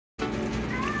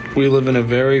We live in a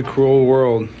very cruel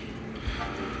world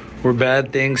where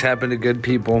bad things happen to good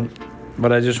people.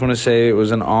 But I just want to say it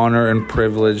was an honor and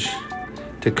privilege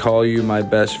to call you my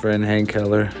best friend, Hank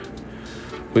Keller.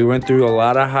 We went through a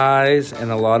lot of highs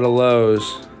and a lot of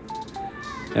lows,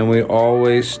 and we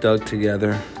always stuck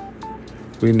together.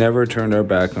 We never turned our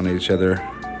back on each other,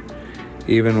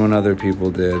 even when other people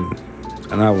did.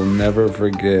 And I will never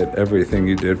forget everything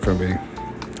you did for me.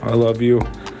 I love you.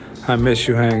 I miss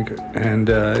you, Hank, and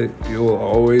you will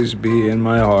always be in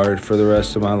my heart for the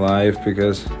rest of my life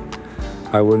because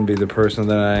I wouldn't be the person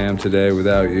that I am today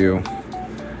without you.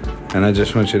 And I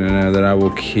just want you to know that I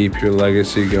will keep your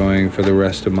legacy going for the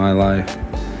rest of my life.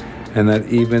 And that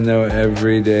even though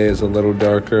every day is a little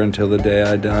darker until the day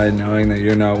I die, knowing that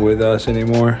you're not with us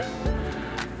anymore,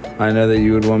 I know that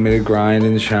you would want me to grind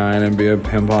and shine and be a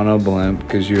pimp on a blimp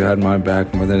because you had my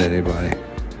back more than anybody.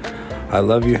 I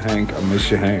love you, Hank. I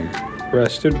miss you, Hank.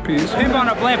 Rest in peace. Pimp on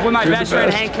a blimp with my best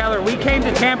friend, Hank Keller. We came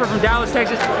to Tampa from Dallas,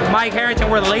 Texas. Mike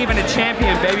Harrington, we're leaving a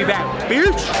champion, baby, back.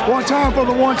 Bitch! One time for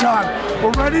the one time.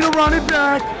 We're ready to run it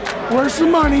back. Where's the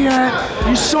money at?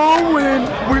 You saw him win.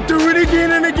 We're doing it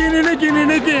again and again and again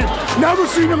and again. Never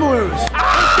seen him lose.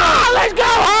 Let's go,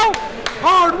 ho!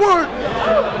 Hard work.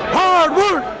 Hard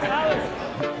work.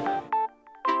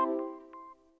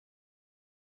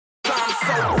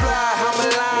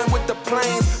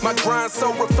 My grind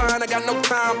so refined, I got no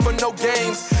time for no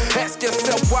games. Ask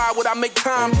yourself why would I make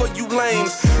time for you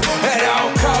lames? At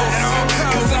all costs,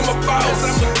 cause I'm a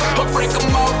boss. But break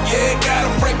them off, yeah,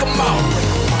 gotta break them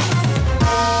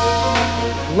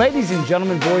off. Ladies and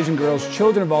gentlemen, boys and girls,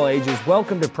 children of all ages,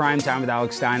 welcome to Prime Time with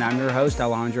Alex Stein. I'm your host,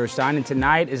 Alejandro Stein, and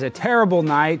tonight is a terrible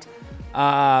night.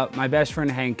 My best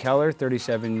friend, Hank Keller,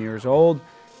 37 years old,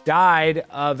 died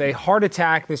of a heart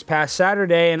attack this past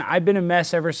Saturday, and I've been a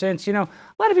mess ever since. You know,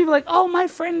 a lot of people are like, oh, my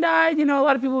friend died. You know, a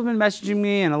lot of people have been messaging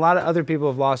me, and a lot of other people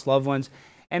have lost loved ones.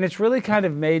 And it's really kind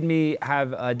of made me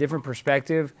have a different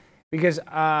perspective because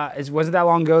it wasn't that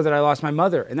long ago that I lost my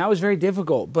mother, and that was very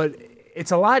difficult. But it's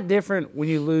a lot different when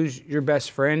you lose your best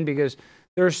friend because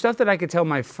there's stuff that I could tell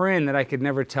my friend that I could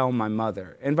never tell my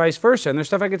mother, and vice versa. And there's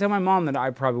stuff I could tell my mom that I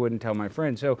probably wouldn't tell my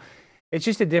friend. So it's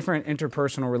just a different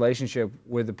interpersonal relationship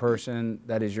with the person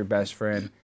that is your best friend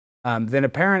than a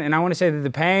parent. And I want to say that the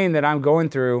pain that I'm going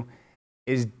through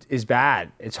is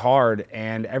bad. It's hard.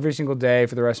 And every single day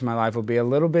for the rest of my life will be a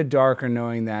little bit darker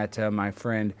knowing that my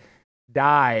friend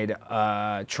died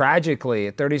tragically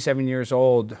at 37 years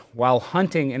old while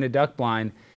hunting in a duck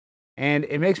blind. And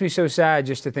it makes me so sad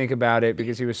just to think about it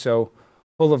because he was so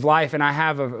full of life. And I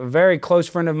have a very close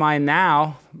friend of mine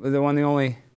now, the one, the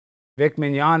only, Vic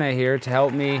Mignogna here to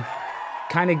help me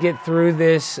kind of get through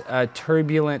this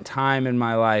turbulent time in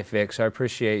my life, Vic. So I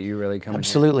appreciate you really coming.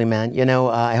 Absolutely, man. You know,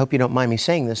 I hope you don't mind me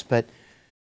saying this, but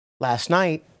last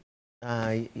night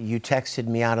you texted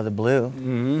me out of the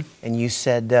blue and you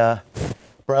said,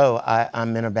 bro,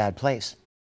 I'm in a bad place.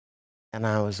 And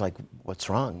I was like, what's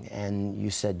wrong? And you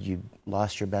said you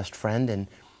lost your best friend and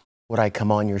would I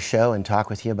come on your show and talk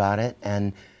with you about it?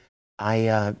 And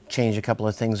I changed a couple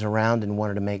of things around and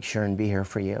wanted to make sure and be here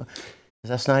for you.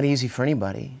 That's not easy for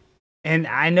anybody. And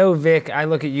I know, Vic, I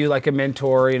look at you like a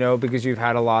mentor, you know, because you've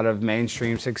had a lot of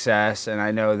mainstream success. And I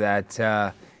know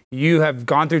that you have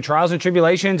gone through trials and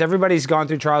tribulations. Everybody's gone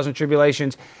through trials and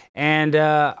tribulations. And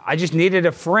I just needed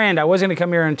a friend. I wasn't going to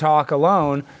come here and talk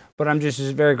alone, but I'm just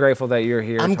very grateful that you're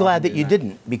here. I'm glad that you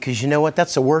didn't, because you know what?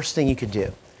 That's the worst thing you could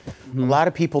do. A lot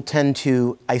of people tend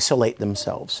to isolate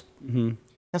themselves.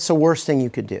 That's the worst thing you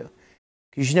could do.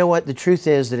 Because you know what? The truth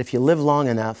is that if you live long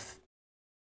enough,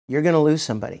 you're going to lose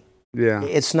somebody. Yeah.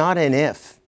 It's not an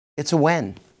if. It's a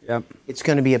when. Yep. It's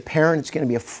going to be a parent. It's going to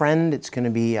be a friend. It's going to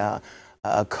be a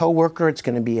coworker. It's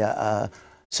going to be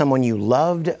someone you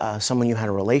loved, someone you had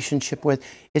a relationship with.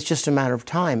 It's just a matter of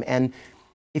time. And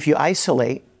if you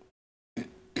isolate,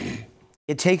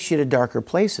 it takes you to darker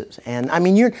places. And I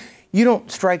mean, you don't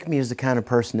strike me as the kind of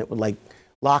person that would like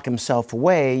lock himself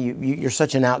away. You're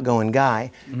such an outgoing guy.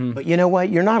 But you know what?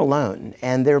 You're not alone.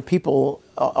 And there are people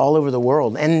all over the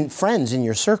world and friends in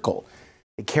your circle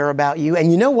that care about you.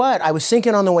 And you know what? I was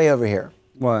thinking on the way over here.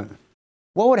 What?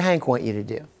 What would Hank want you to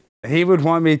do? He would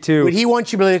want me to. Would he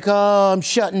want you to be like, oh, I'm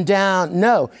shutting down?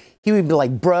 No. He would be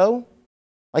like, bro,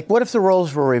 like what if the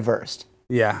roles were reversed?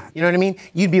 Yeah. You know what I mean?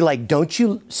 You'd be like, don't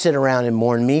you sit around and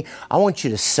mourn me. I want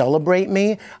you to celebrate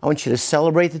me. I want you to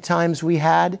celebrate the times we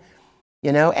had.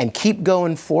 You know, and keep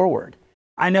going forward.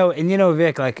 I know, and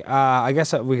Vic, like, I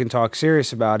guess we can talk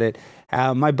serious about it.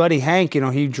 My buddy Hank,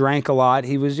 he drank a lot.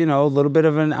 He was, a little bit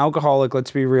of an alcoholic,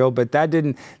 let's be real, but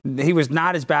he was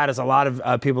not as bad as a lot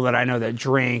of people that I know that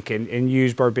drink and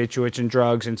use barbiturates and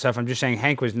drugs and stuff. I'm just saying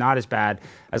Hank was not as bad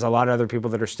as a lot of other people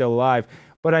that are still alive.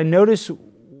 But I noticed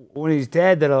when he's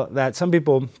dead that some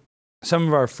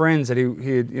of our friends that he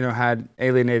had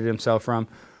alienated himself from,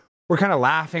 we're kind of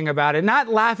laughing about it. Not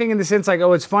laughing in the sense like,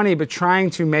 oh, it's funny, but trying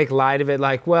to make light of it.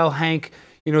 Like, well, Hank,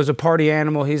 is a party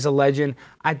animal. He's a legend.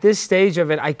 At this stage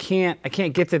of it, I can't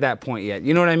get to that point yet.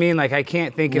 You know what I mean? Like, I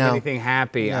can't think of anything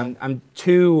happy. No. I'm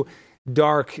too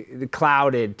dark,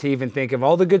 clouded to even think of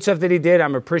all the good stuff that he did.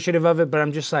 I'm appreciative of it, but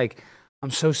I'm just like,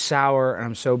 I'm so sour and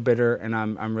I'm so bitter and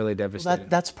I'm really devastated. Well,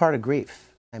 that's part of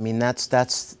grief. I mean,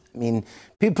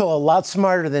 people a lot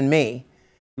smarter than me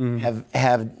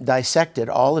have dissected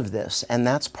all of this, and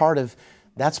that's part of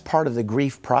the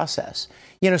grief process.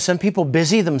 Some people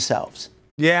busy themselves.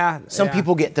 Yeah. Some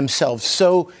people get themselves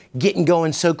so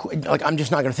going so quick, like, I'm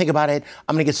just not going to think about it.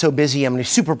 I'm going to get so busy. I'm going to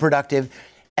be super productive,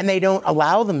 and they don't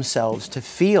allow themselves to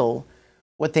feel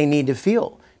what they need to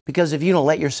feel. Because if you don't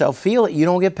let yourself feel it, you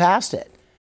don't get past it.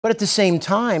 But at the same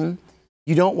time,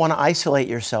 you don't want to isolate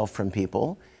yourself from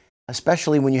people,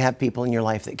 especially when you have people in your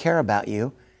life that care about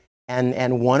you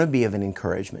and want to be of an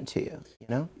encouragement to you,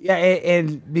 Yeah,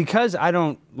 and because I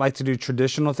don't like to do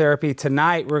traditional therapy,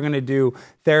 tonight we're going to do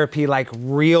therapy like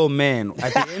real men.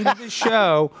 At the end of the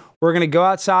show, we're going to go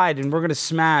outside and we're going to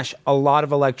smash a lot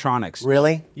of electronics.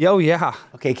 Really? Yo, yeah.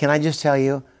 Okay, can I just tell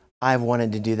you, I've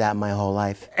wanted to do that my whole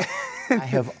life. I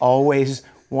have always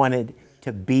wanted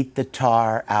to beat the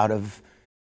tar out of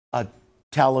a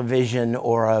television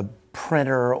or a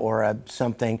printer or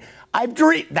something. I've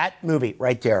dreamed that movie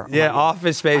right there. Yeah,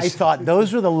 Office Space. I thought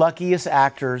those were the luckiest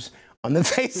actors on the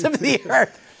face of the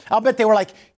earth. I'll bet they were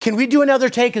like, can we do another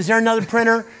take? Is there another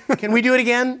printer? Can we do it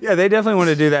again? Yeah, they definitely want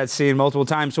to do that scene multiple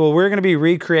times. So we're going to be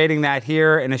recreating that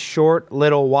here in a short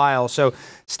little while. So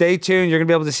stay tuned. You're going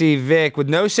to be able to see Vic with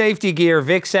no safety gear.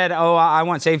 Vic said, oh, I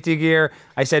want safety gear.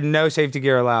 I said, no safety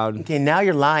gear allowed. Okay, now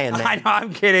you're lying, man. I know,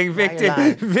 I'm kidding. Vic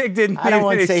didn't. I don't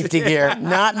want safety gear.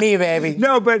 Not me, baby.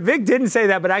 No, but Vic didn't say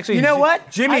that. But actually, you know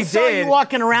what? Jimmy I saw you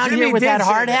walking around here with that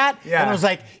hard hat, and I was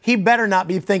like, he better not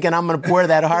be thinking I'm going to wear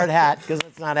that hard hat because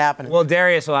that's not happening. Well,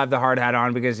 Darius will have the hard hat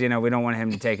on because we don't want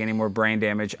him to take any more brain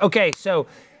damage. Okay, so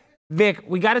Vic,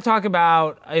 we got to talk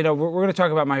about, we're going to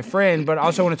talk about my friend, but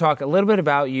also want to talk a little bit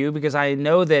about you because I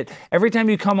know that every time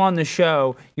you come on the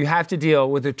show, you have to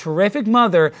deal with a terrific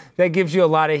mother that gives you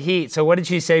a lot of heat. So what did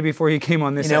she say before you came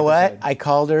on this episode? You know what?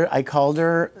 I called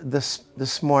her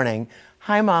this morning.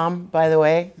 Hi, Mom, by the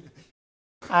way.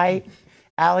 Hi,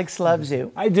 Alex loves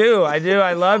you. I do.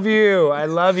 I love you. I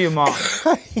love you, Mom.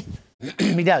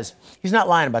 He does. He's not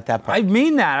lying about that part. I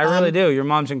mean that. I really do. Your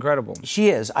mom's incredible. She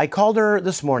is. I called her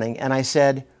this morning and I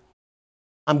said,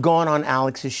 I'm going on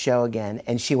Alex's show again.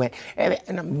 And she went,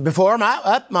 before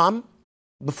Mom,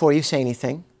 before you say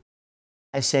anything,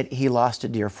 I said, he lost a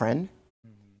dear friend.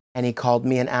 And he called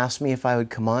me and asked me if I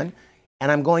would come on.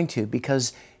 And I'm going to,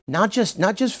 because not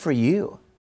just for you,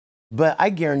 but I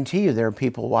guarantee you there are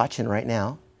people watching right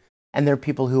now. And there are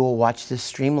people who will watch this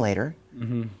stream later.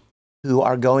 Mm-hmm. Who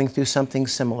are going through something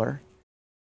similar,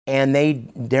 and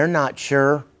they're not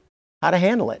sure how to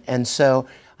handle it. And so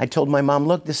I told my mom,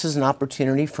 look, this is an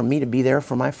opportunity for me to be there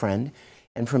for my friend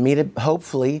and for me to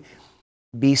hopefully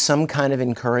be some kind of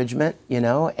encouragement,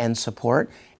 and support,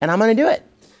 and I'm going to do it.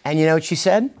 And you know what she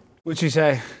said? What'd she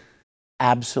say?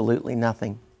 Absolutely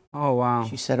nothing. Oh, wow.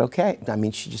 She said, okay. I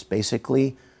mean, she just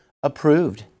basically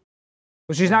approved.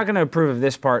 Well, she's not going to approve of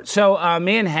this part. So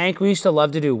me and Hank, we used to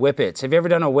love to do whippets. Have you ever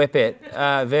done a whippet,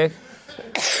 Vic?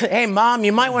 Hey, Mom,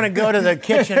 you might want to go to the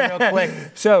kitchen real quick.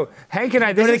 So Hank and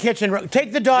I... Go to the kitchen.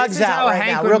 Take the dogs out right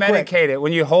now, real quick. This is how Hank would medicate it.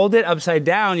 When you hold it upside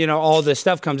down, all the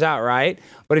stuff comes out, right?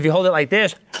 But if you hold it like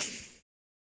this...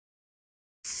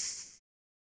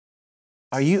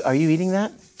 Are you eating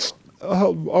that?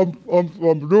 I'm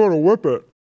doing a whippet.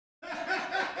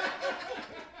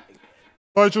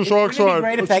 Nitrous oxide. It'd be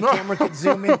great if that camera could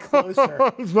zoom in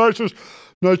closer. It's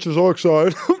nitrous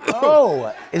oxide.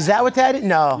 Oh, is that what that is?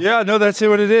 No. Yeah, no, that's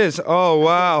what it is. Oh,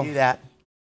 wow. Do that.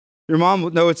 Your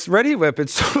mom, no, it's Ready Whip.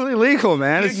 It's totally legal,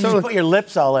 man. You just put your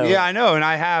lips all over. Yeah, I know, and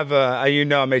I have,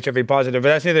 I'm HIV positive, but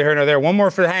that's neither here nor there. One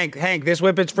more for Hank. Hank, this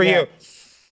whippet's for you.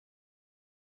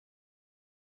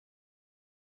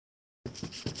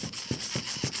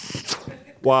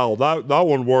 Wow, that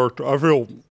one worked. I feel...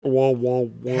 Wow.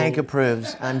 Hank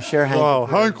approves. I'm sure Hank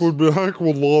approves. Hank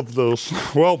would love this.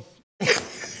 Well,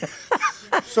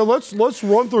 So let's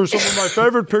run through some of my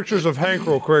favorite pictures of Hank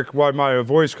real quick while my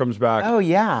voice comes back. Oh,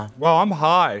 yeah. Well, I'm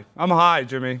high,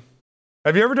 Jimmy.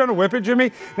 Have you ever done a whip it,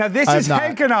 Jimmy? Now, this is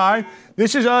Hank and I.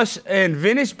 This is us in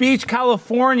Venice Beach,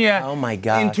 California. Oh, my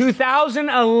gosh. In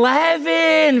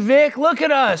 2011, Vic. Look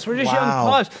at us. We're just young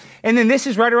pups. And then this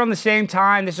is right around the same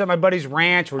time. This is at my buddy's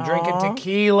ranch. We're drinking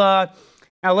tequila.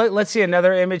 Now, let's see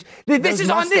another image. This is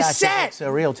on this set. So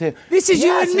real, too. This is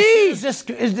you and me.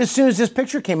 As soon as this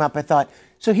picture came up, I thought,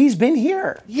 so he's been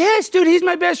here. Yes, dude, he's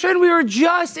my best friend. We were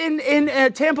just in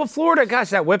Tampa, Florida. Gosh,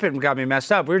 that whipping got me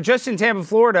messed up. We were just in Tampa,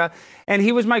 Florida, and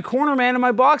he was my corner man in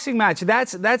my boxing match.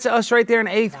 That's us right there in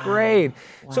 8th grade.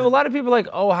 Wow. So a lot of people are like,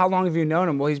 oh, how long have you known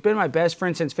him? Well, he's been my best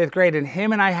friend since 5th grade, and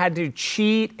him and I had to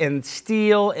cheat and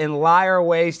steal and lie our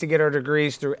ways to get our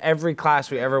degrees through every class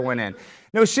we ever went in.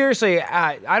 No, seriously,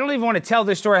 I don't even want to tell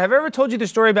this story. Have I ever told you the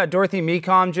story about Dorothy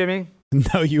Mecom, Jimmy?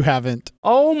 No, you haven't.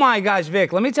 Oh my gosh,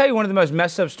 Vic, let me tell you one of the most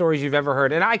messed up stories you've ever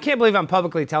heard. And I can't believe I'm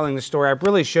publicly telling this story. I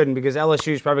really shouldn't, because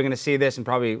LSU is probably going to see this and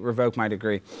probably revoke my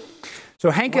degree.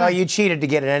 So Hank and you cheated to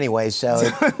get it anyway, so.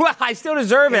 Well, I still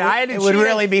deserve it. I had to cheat. It would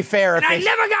really be fair if I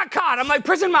never got caught. I'm like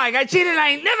Prison Mike. I cheated and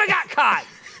I never got caught.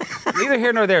 Neither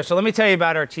here nor there. So let me tell you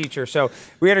about our teacher. So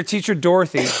we had our teacher,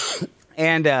 Dorothy,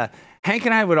 and Hank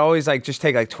and I would always just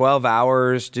take 12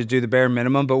 hours to do the bare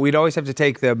minimum, but we'd always have to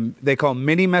take they call them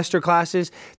mini-mester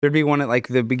classes. There'd be one at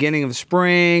the beginning of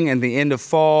spring and the end of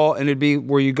fall, and it'd be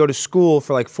where you go to school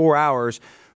for 4 hours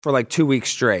for 2 weeks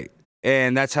straight.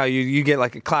 And that's how you get a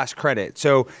class credit.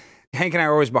 So Hank and I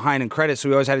were always behind in credit, so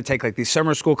we always had to take these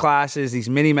summer school classes,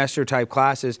 these mini-mester type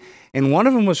classes. And one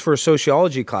of them was for a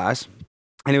sociology class.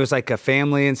 And it was a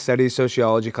family and studies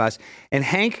sociology class. And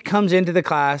Hank comes into the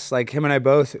class, him and I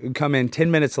both come in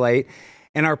 10 minutes late.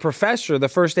 And our professor, the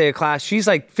first day of class, she's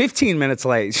 15 minutes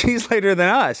late. She's later than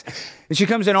us. And she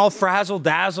comes in all frazzled,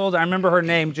 dazzled. I remember her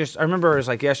name, I remember it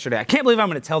was yesterday. I can't believe I'm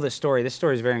going to tell this story. This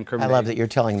story is very incriminating. I love that you're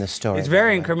telling this story. It's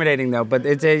very incriminating, though. But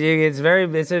it's a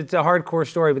hardcore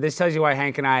story. But this tells you why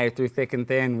Hank and I, through thick and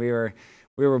thin, we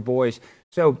were boys.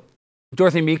 So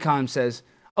Dorothy Mecom says,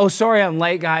 oh, sorry I'm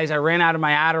late, guys. I ran out of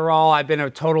my Adderall. I've been a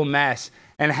total mess.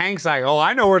 And Hank's like, oh,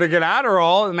 I know where to get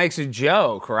Adderall. It makes a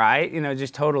joke, right?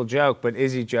 Just total joke. But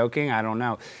is he joking? I don't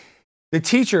know. The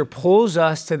teacher pulls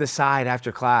us to the side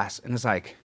after class and is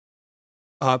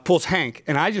pulls Hank.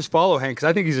 And I just follow Hank because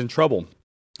I think he's in trouble.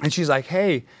 And she's like,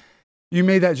 hey, you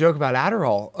made that joke about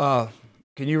Adderall.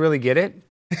 Can you really get it?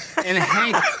 And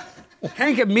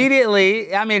Hank immediately,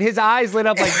 his eyes lit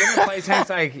up like dinner plates. Hank's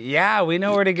like, yeah, we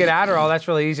know where to get Adderall. That's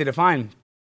really easy to find.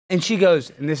 And she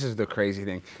goes, and this is the crazy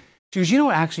thing. She goes, you know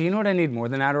what I need more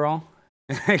than Adderall?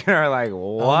 And Hank and I are like, what?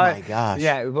 Oh, my gosh.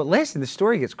 Yeah, but listen, the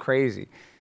story gets crazy.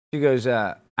 She goes,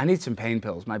 I need some pain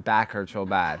pills. My back hurts real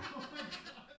bad.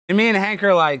 And me and Hank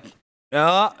are like,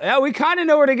 yeah, we kind of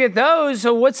know where to get those.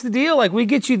 So what's the deal? We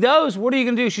get you those. What are you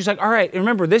going to do? She's like, all right,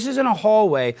 remember, this is in a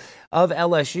hallway of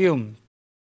LSU.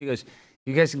 She goes,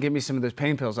 you guys can give me some of those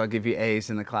pain pills. I'll give you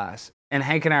A's in the class. And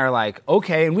Hank and I are like,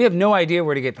 okay. And we have no idea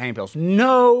where to get pain pills.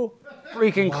 No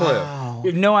freaking clue. Wow.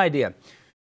 We have no idea.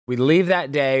 We leave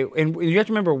that day. And you have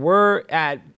to remember, we're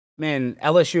at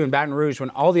LSU in Baton Rouge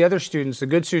when all the other students, the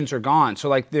good students, are gone.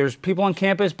 So there's people on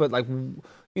campus, but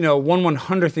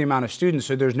 1/100th the amount of students.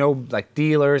 So there's no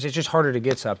dealers. It's just harder to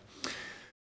get stuff.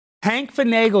 Hank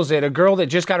finagles it, a girl that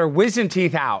just got her wisdom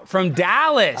teeth out from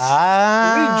Dallas.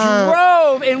 We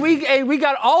drove and we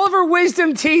got all of her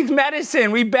wisdom teeth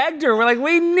medicine. We begged her. We're like,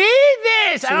 we need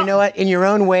this. So you know what? In your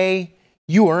own way,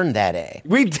 you earned that A.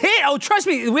 We did. Oh, trust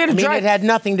me. We had to drive. It had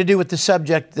nothing to do with the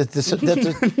subject that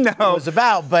it was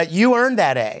about, but you earned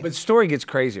that A. But the story gets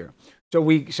crazier. So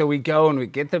we go and we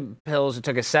get the pills. It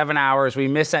took us 7 hours. We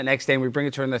missed that next day, and we bring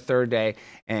it to her on the third day.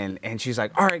 And she's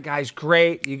like, all right, guys,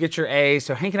 great. You get your A's.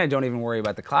 So Hank and I don't even worry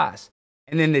about the class.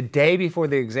 And then the day before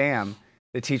the exam,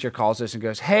 the teacher calls us and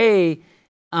goes, hey,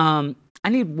 I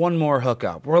need one more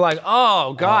hookup. We're like,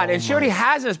 oh, God. And she already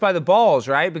has us by the balls,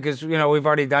 right? Because, we've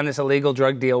already done this illegal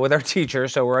drug deal with our teacher,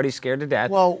 so we're already scared to death.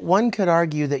 Well, one could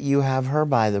argue that you have her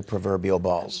by the proverbial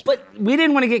balls. But we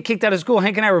didn't want to get kicked out of school.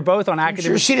 Hank and I were both on academic...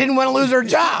 Sure, she didn't want to lose her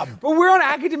job. But we're on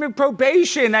academic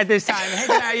probation at this time. Hank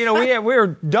and I, we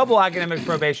were double academic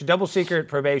probation, double secret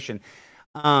probation.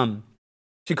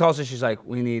 She calls us. She's like,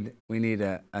 we need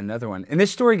another one. And this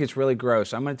story gets really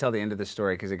gross. I'm going to tell the end of the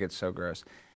story because it gets so gross.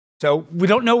 So we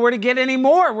don't know where to get any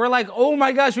more. We're like, oh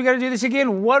my gosh, we got to do this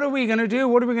again. What are we going to do?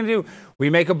 What are we going to do?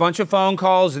 We make a bunch of phone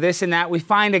calls, this and that. We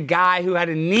find a guy who had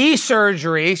a knee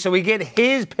surgery. So we get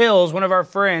his pills. One of our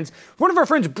friends'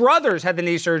 brothers had the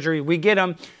knee surgery. We get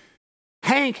him.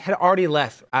 Hank had already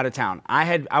left out of town.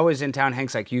 I was in town.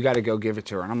 Hank's like, you got to go give it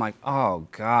to her. And I'm like, oh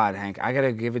God, Hank, I got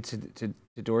to give it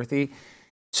to Dorothy.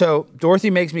 So Dorothy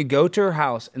makes me go to her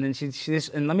house, and then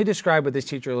and let me describe what this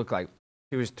teacher looked like.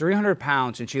 She was 300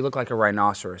 pounds, and she looked like a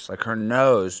rhinoceros. Like her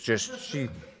nose, it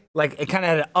kind of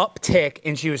had an uptick,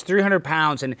 and she was 300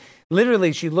 pounds, and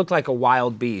literally she looked like a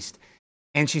wild beast.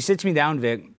 And she sits me down,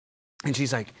 Vic, and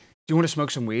she's like, "Do you want to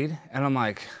smoke some weed?" And I'm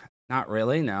like, "Not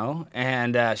really, no."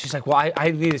 And she's like, "Well,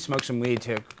 I need to smoke some weed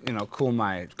to, calm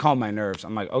my nerves."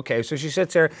 I'm like, "Okay." So she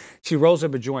sits there, she rolls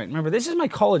up a joint. Remember, this is my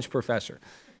college professor.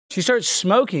 She starts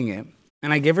smoking it,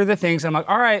 and I give her the things. I'm like,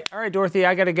 all right, Dorothy,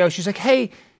 I got to go. She's like,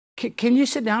 "Hey, can you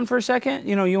sit down for a second?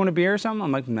 You want a beer or something?"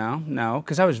 I'm like, no,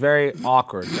 because I was very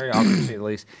awkward to say the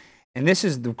least. And this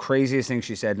is the craziest thing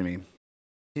she said to me.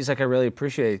 She's like, "I really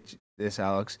appreciate this,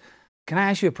 Alex. Can I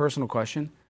ask you a personal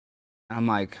question?" And I'm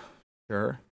like,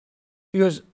 "Sure." She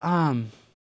goes, "Have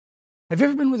you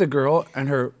ever been with a girl and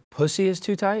her pussy is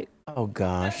too tight?" Oh,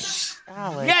 gosh.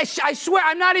 Alex. Yes, I swear,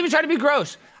 I'm not even trying to be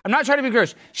gross. I'm not trying to be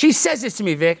gross. She says this to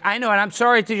me, Vic. I know, and I'm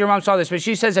sorry that your mom saw this, but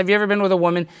she says, "Have you ever been with a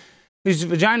woman whose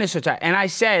vagina is so tight?" And I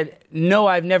said, "No,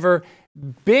 I've never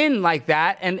been like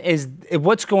that. And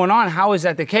what's going on? How is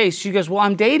that the case?" She goes, "Well,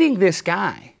 I'm dating this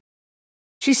guy."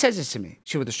 She says this to me,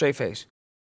 with a straight face.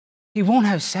 "He won't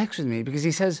have sex with me because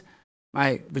he says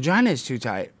my vagina is too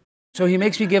tight. So he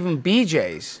makes me give him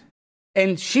BJs."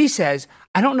 And she says,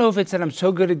 "I don't know if it's that I'm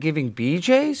so good at giving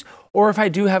BJs or if I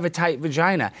do have a tight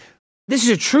vagina." This is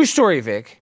a true story,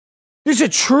 Vic. This is a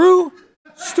true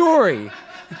story.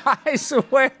 I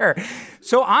swear.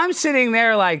 So I'm sitting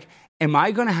there like, am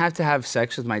I going to have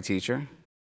sex with my teacher?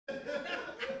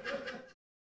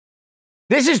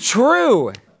 This is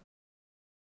true.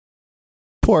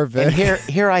 Poor Vic. And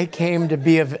here I came to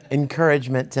be of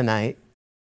encouragement tonight.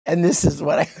 And this is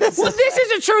what this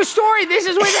is a true story. This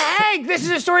is with Hank. This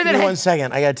is a story that Hank. 1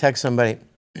 second. I got to text somebody.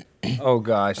 Oh,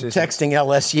 gosh. Texting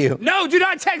LSU. No, do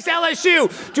not text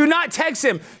LSU. Do not text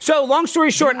him. So, long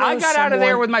story short, I got out of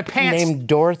there with my pants. Named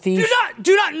Dorothy.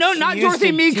 Do not, no, not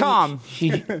Dorothy Mecom.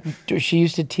 She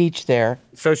used to teach there.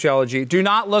 Sociology. Do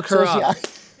not look her up.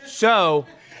 So...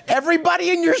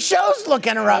 Everybody in your show's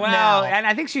looking her up now. And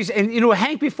I think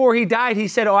Hank, before he died, he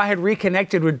said, I had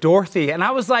reconnected with Dorothy. And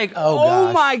I was like,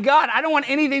 oh my God, I don't want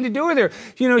anything to do with her.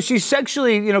 She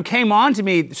sexually, came on to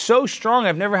me so strong.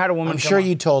 I've never had a woman I'm sure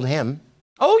you told him.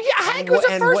 Oh, yeah, Hank was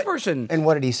the first person. And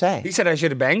what did he say? He said I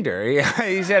should have banged her.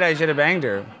 He said I should have banged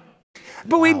her.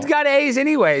 But we got A's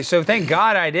anyway, so thank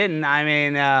God I didn't. I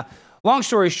mean... long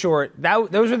story short,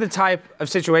 those were the type of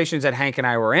situations that Hank and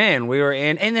I were in.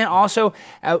 And then also,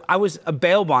 I was a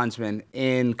bail bondsman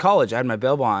in college. I had my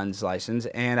bail bonds license,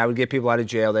 and I would get people out of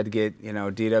jail. They'd get,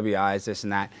 DWIs, this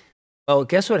and that. Well,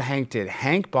 guess what Hank did?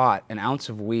 Hank bought an ounce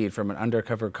of weed from an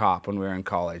undercover cop when we were in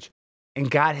college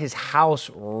and got his house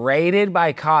raided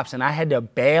by cops, and I had to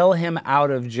bail him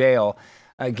out of jail.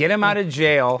 Get him out of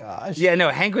jail. Gosh. Yeah, no,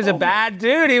 Hank was a bad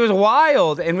dude. He was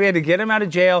wild. And we had to get him out of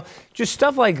jail. Just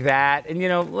stuff like that. And,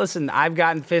 listen, I've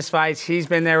gotten fistfights. He's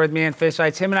been there with me in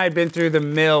fistfights. Him and I have been through the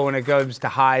mill when it comes to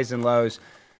highs and lows.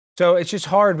 So it's just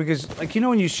hard because,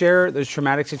 when you share those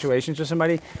traumatic situations with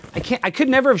somebody, I could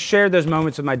never have shared those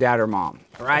moments with my dad or mom,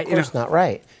 right? Of course not,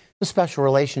 right. A special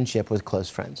relationship with close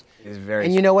friends. It's very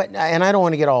And you know what? And I don't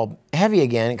want to get all heavy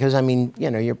again because,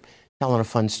 you're telling a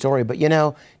fun story, but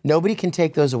nobody can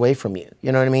take those away from you.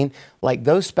 You know what I mean? Like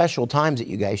those special times that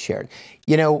you guys shared.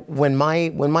 When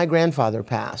my grandfather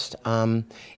passed, and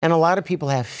a lot of people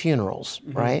have funerals,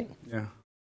 right? Yeah.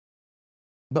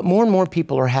 But more and more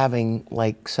people are having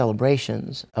like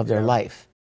celebrations of their life,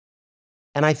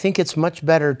 and I think it's much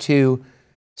better to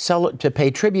pay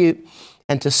tribute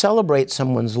and to celebrate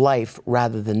someone's life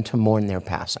rather than to mourn their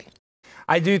passing.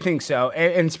 I do think so.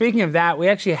 And speaking of that, we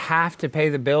actually have to pay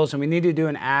the bills, and we need to do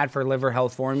an ad for Liver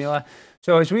Health Formula.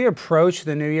 So as we approach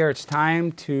the new year, it's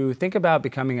time to think about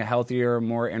becoming a healthier,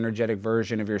 more energetic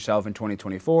version of yourself in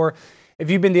 2024. If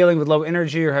you've been dealing with low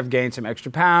energy or have gained some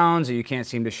extra pounds that you can't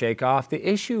seem to shake off, the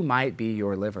issue might be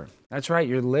your liver. That's right,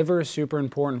 your liver is super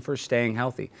important for staying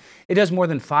healthy. It does more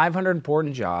than 500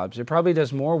 important jobs. It probably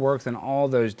does more work than all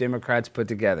those Democrats put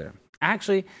together.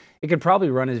 Actually, it could probably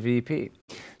run as VP.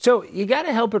 So you got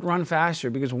to help it run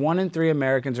faster because 1 in 3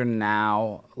 Americans are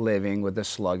now living with a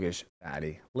sluggish,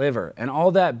 fatty liver. And all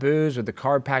that booze with the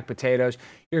carb-packed potatoes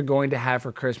you're going to have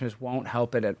for Christmas won't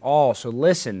help it at all. So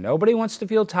listen, nobody wants to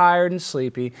feel tired and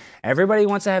sleepy. Everybody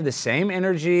wants to have the same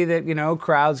energy that,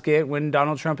 crowds get when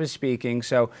Donald Trump is speaking.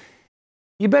 So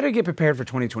you better get prepared for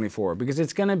 2024 because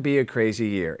it's going to be a crazy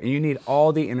year and you need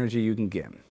all the energy you can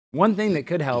get. One thing that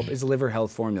could help is Liver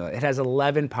Health Formula. It has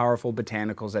 11 powerful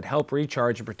botanicals that help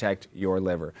recharge and protect your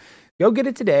liver. Go get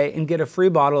it today and get a free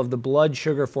bottle of the blood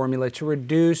sugar formula to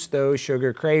reduce those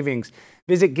sugar cravings.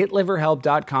 Visit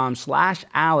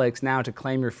getliverhelp.com/Alex now to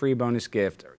claim your free bonus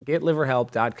gift.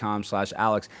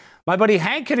 Getliverhelp.com/Alex. My buddy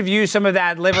Hank could have used some of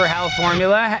that liver health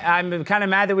formula. I'm kind of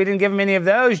mad that we didn't give him any of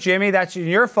those, Jimmy. That's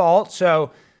your fault.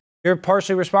 So you're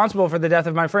partially responsible for the death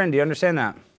of my friend. Do you understand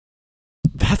that?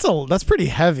 That's pretty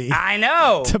heavy. I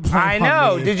know. I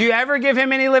know. Did you ever give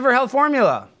him any liver health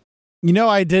formula?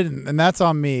 I didn't, and that's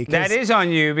on me. That is on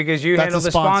you because you handle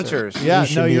the sponsors. Yeah,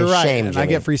 you're right. And Jimmy. I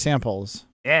get free samples.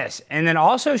 Yes, and then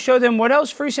also show them what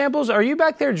else free samples. Are you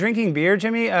back there drinking beer,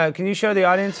 Jimmy? Can you show the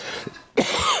audience?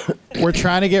 We're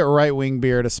trying to get Right Wing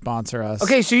Beer to sponsor us.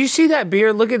 Okay, so you see that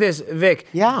beer? Look at this, Vic.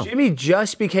 Yeah. Jimmy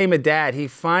just became a dad. He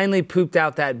finally pooped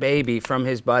out that baby from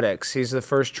his buttocks. He's the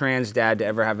first trans dad to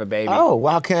ever have a baby. Oh,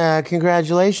 well,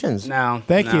 congratulations. No.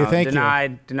 Thank you. Did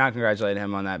not congratulate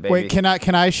him on that baby. Wait, can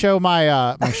I show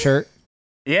my my shirt?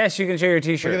 Yes, you can show your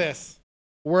T-shirt. Look at this.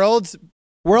 World's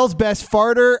best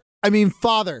father.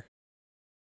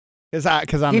 Because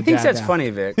I'm. He thinks dad that's now.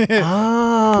 funny, Vic.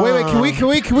 Oh. Wait,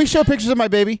 can we show pictures of my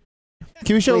baby?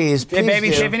 Can we show? Please Baby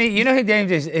do. Tiffany. You know he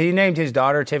named his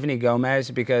daughter Tiffany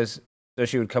Gomez so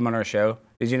she would come on our show.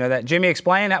 Did you know that? Jimmy,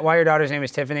 explain why your daughter's name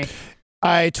is Tiffany.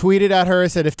 I tweeted at her. I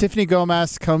said, if Tiffany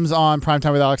Gomez comes on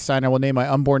Primetime with Alex Stein, I will name my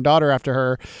unborn daughter after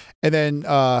her. And then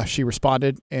she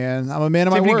responded, and I'm a man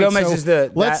of my word. Tiffany Gomez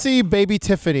is let's see baby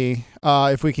Tiffany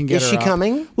if we can get her. Is she up.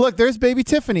 coming? Look, there's baby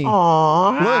Tiffany.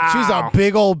 Aww. Look, she's a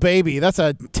big old baby. That's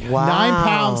a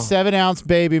 9-pound, 7-ounce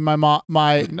baby. Your mom,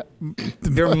 my wife.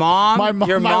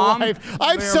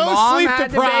 I'm your so mom sleep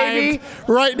had the deprived baby?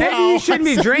 right now. Maybe you shouldn't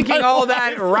be drinking all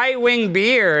that right-wing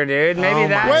beer, dude. Maybe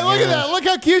that. Wait, look at that. Look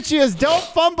how cute she is. Don't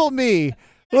fumble me.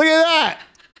 Look at that.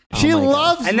 She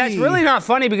loves me. And that's really not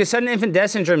funny because sudden infant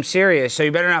death syndrome is serious, so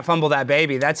you better not fumble that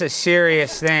baby. That's a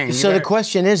serious thing. So the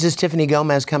question is Tiffany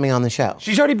Gomez coming on the show?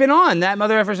 She's already been on. That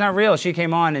mother effer's not real. She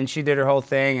came on and she did her whole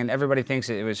thing, and everybody thinks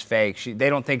it was fake. They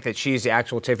don't think that she's the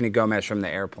actual Tiffany Gomez from the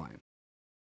airplane.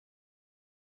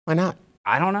 Why not?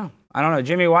 I don't know.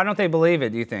 Jimmy, why don't they believe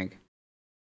it, do you think?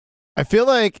 I feel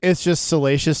like it's just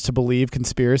salacious to believe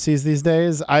conspiracies these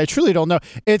days. I truly don't know.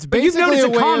 It's basically But you've noticed a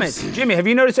the way comments. Jimmy, have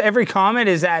you noticed every comment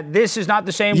is that this is not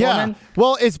the same woman?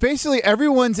 Well, it's basically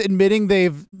everyone's admitting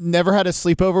they've never had a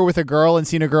sleepover with a girl and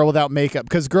seen a girl without makeup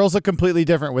because girls look completely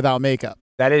different without makeup.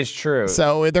 That is true.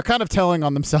 So they're kind of telling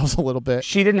on themselves a little bit.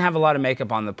 She didn't have a lot of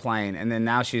makeup on the plane, and then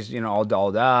now she's, all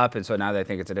dolled up, and so now they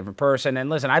think it's a different person. And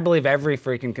listen, I believe every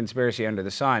freaking conspiracy under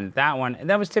the sun. That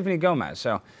was Tiffany Gomez.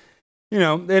 So,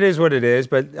 it is what it is,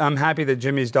 but I'm happy that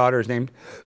Jimmy's daughter is named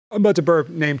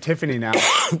Tiffany now.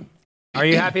 Are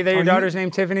you happy that your daughter's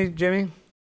named Tiffany, Jimmy?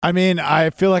 I mean, I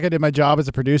feel like I did my job as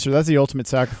a producer. That's the ultimate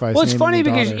sacrifice. Well, it's funny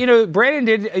naming because, your daughter. Brandon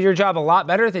did your job a lot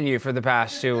better than you for the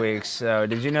past 2 weeks. So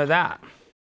did you know that?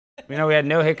 We had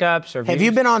no hiccups. Have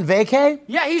you been on vacay?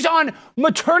 Yeah, he's on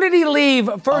maternity leave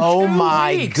for 2 weeks. Oh,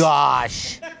 my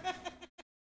gosh.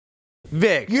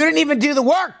 Vic. You didn't even do the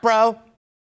work, bro.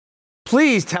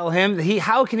 Please tell him,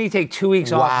 how can he take 2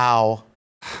 weeks off? Wow.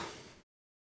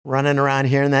 Running around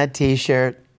here in that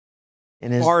T-shirt.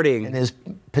 Farting. In his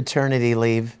paternity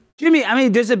leave. Jimmy,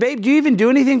 do you even do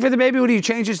anything for the baby? Do you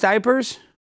change his diapers?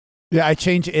 Yeah, I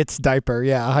change its diaper.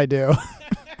 Yeah, I do.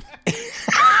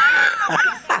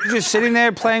 You're just sitting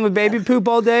there playing with baby poop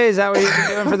all day? Is that what you've been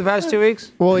doing for the past 2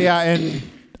 weeks? Well, yeah, and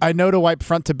I know to wipe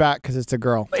front to back because it's a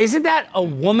girl. Isn't that a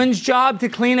woman's job to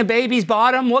clean a baby's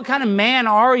bottom? What kind of man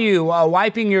are you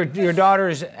wiping your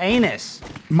daughter's anus?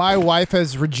 My wife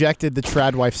has rejected the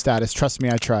trad wife status. Trust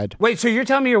me, I tried. Wait, so you're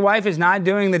telling me your wife is not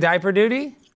doing the diaper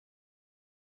duty?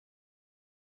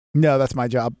 No, that's my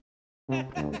job.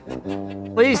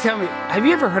 Please tell me, have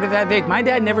you ever heard of that, Vic? My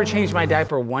dad never changed my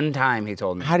diaper one time, he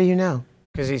told me. How do you know?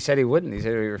 Because he said he wouldn't. He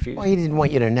said he refused. Well, he didn't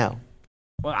want you to know.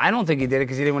 Well, I don't think he did it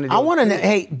because he didn't want to do it. I want to know,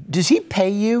 hey, does he pay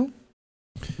you?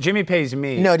 Jimmy pays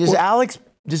me. No, does Alex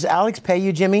pay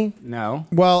you, Jimmy? No.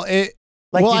 Well,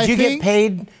 did you get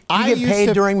paid? Did you get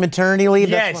paid during maternity leave?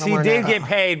 Yes, he did get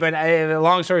paid, but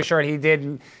long story short, he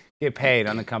did get paid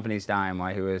on the company's dime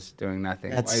while he was doing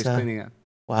nothing. While he was cleaning up.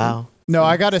 Wow. No,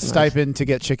 I got a stipend to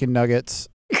get chicken nuggets.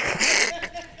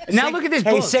 Now look at this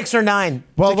book. Hey, 6 or 9.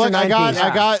 Well, 6 or look, 9 piece.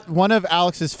 I got one of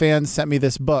Alex's fans sent me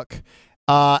this book.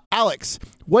 Alex,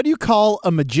 what do you call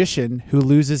a magician who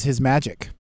loses his magic?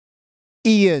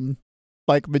 Ian,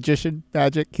 like magician,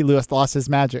 magic. He lost his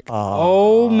magic.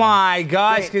 Oh my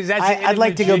gosh! Because I'd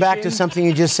like to go back to something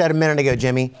you just said a minute ago,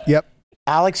 Jimmy. Yep.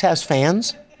 Alex has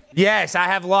fans. Yes, I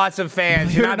have lots of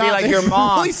fans. You're not be like your You're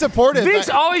mom. really supportive. Vic's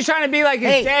always trying to be like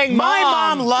his dang my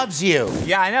mom. mom loves you.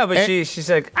 Yeah, I know, but she's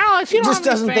like, Alex, you don't Just have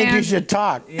any doesn't think you fans." should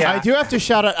talk. Yeah. I do have to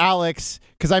shout out Alex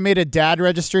because I made a dad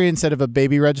registry instead of a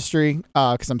baby registry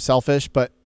because I'm selfish.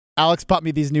 But Alex bought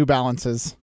me these New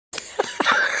Balances.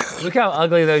 Look how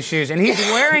ugly those shoes. And he's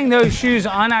wearing those shoes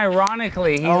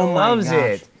unironically. He loves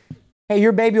it. Hey,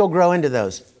 your baby will grow into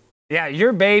those. Yeah,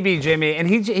 your baby, Jimmy. And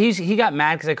he got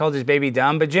mad because I called his baby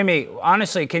dumb. But Jimmy,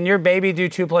 honestly, can your baby do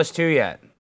 2 + 2 yet?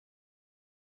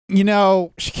 You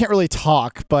know, she can't really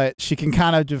talk, but she can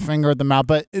kind of do finger at the mouth.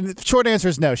 But the short answer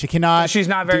is no, she cannot. So she's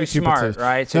not very smart,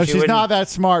 right? So no, she's not that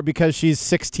smart because she's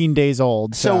 16 days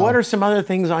old. So what are some other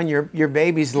things on your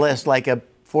baby's list, like a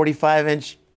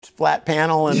 45-inch flat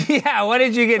panel? And yeah, what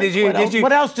did you get?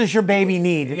 What else does your baby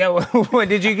need? Yeah, what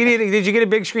did you get? Did you get a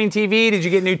big screen TV? Did you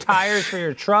get new tires for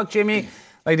your truck, Jimmy?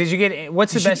 Like, did you get?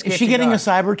 What's the best gift? Is she getting a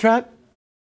Cybertruck?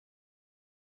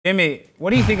 Jimmy,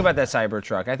 what do you think about that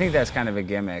Cybertruck? I think that's kind of a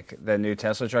gimmick, the new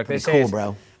Tesla truck. They say cool,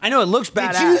 bro. I know, it looks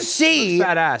badass. Did you see? It looks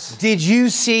badass. Did you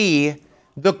see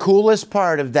the coolest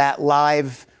part of that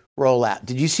live rollout?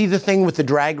 Did you see the thing with the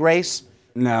drag race?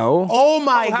 No. Oh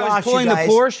my gosh, it was pulling you guys.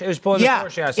 the Porsche? It was pulling yeah, the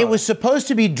Porsche. Yeah, I saw it was supposed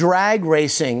to be drag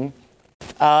racing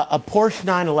a Porsche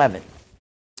 911.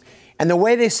 And the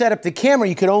way they set up the camera,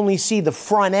 you could only see the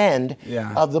front end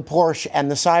of the Porsche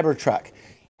and the Cybertruck.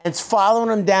 And it's following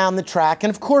them down the track. And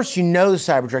of course, you know the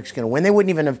Cybertruck's going to win. They wouldn't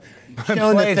even have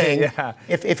shown the thing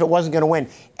if it wasn't going to win.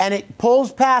 And it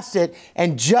pulls past it,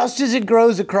 and just as it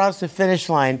grows across the finish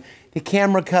line, the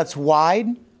camera cuts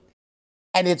wide,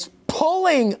 and it's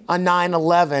pulling a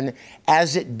 911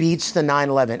 as it beats the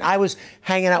 911. I was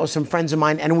hanging out with some friends of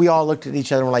mine, and we all looked at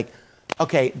each other and were like,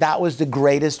 okay, that was the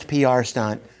greatest PR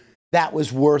stunt. That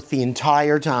was worth the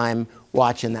entire time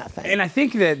watching that thing. And I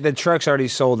think that the truck's already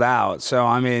sold out. So,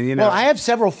 I mean, you know. Well, I have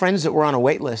several friends that were on a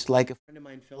wait list. Like a friend of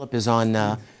mine, Philip, is on...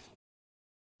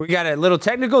 we got a little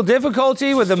technical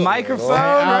difficulty with the microphone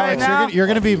right now. You're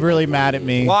going to be really mad at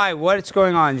me. Why? What's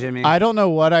going on, Jimmy? I don't know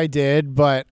what I did,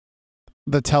 but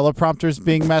the teleprompter's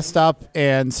being messed up,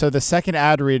 and so the second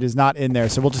ad read is not in there,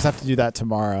 so we'll just have to do that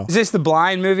tomorrow. Is this the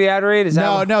blind movie ad read?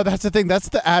 No, that's the thing. That's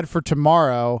the ad for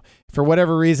tomorrow. For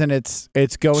whatever reason, it's going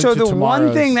to tomorrow. So the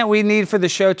one thing that we need for the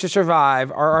show to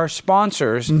survive are our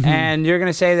sponsors, and you're going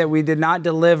to say that we did not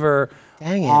deliver.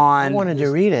 Dang it! I wanted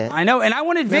to read it. I know, and I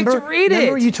wanted Vic to read it.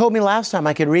 Remember, you told me last time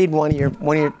I could read one of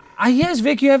your. Yes,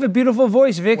 Vic, you have a beautiful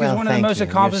voice. Vic is one of the most you.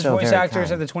 accomplished You're so voice very actors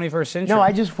kind. of the 21st century. No,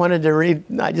 I just wanted to read.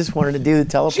 I just wanted to do the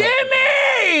telephone.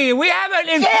 Jimmy, we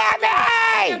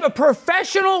have a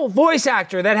professional voice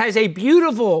actor that has a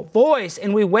beautiful voice,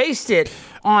 and we waste it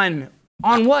on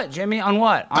what, Jimmy? On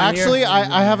what? Actually,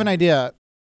 I have an idea.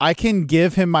 I can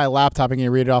give him my laptop and he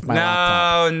can read it off my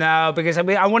laptop. No, because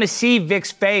I want to see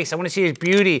Vic's face. I want to see his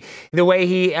beauty, the way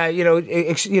he,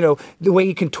 the way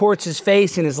he contorts his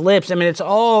face and his lips. I mean, it's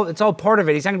all part of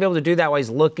it. He's not gonna be able to do that while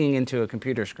he's looking into a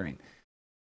computer screen.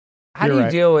 How do you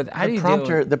deal with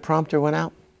the prompter went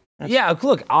out? Yeah,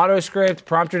 look, AutoScript,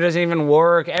 prompter doesn't even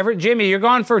work. Jimmy, you're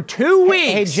gone for 2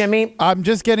 weeks. Hey, Jimmy. I'm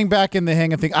just getting back in the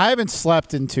hang of things. I haven't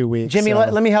slept in 2 weeks. Jimmy, so.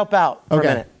 let me help out for a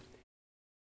minute.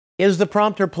 Is the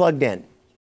prompter plugged in?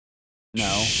 No,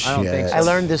 I don't think so. I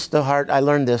learned this I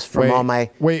learned this from all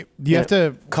my you have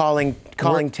to calling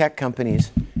tech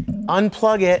companies.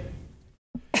 Unplug it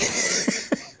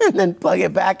and then plug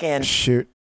it back in. Shoot.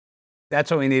 That's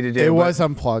what we need to do. It was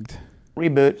unplugged.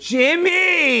 Reboot.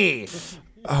 Jimmy!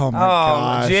 Oh my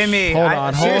gosh. Jimmy. Hold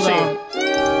on.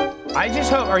 I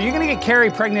just hope, are you going to get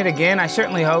Carrie pregnant again? I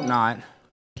certainly hope not.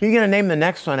 Who are you going to name the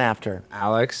next one after?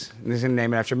 Alex. He's going to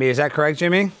name it after me. Is that correct,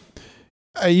 Jimmy?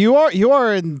 You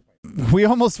are in. We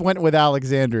almost went with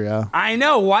Alexandria. I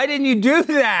know. Why didn't you do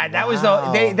that? That was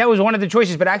that was one of the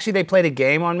choices. But actually, they played a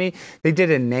game on me. They did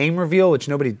a name reveal, which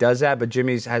nobody does that. But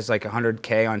Jimmy's has like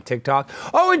 100K on TikTok.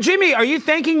 Oh, and Jimmy, are you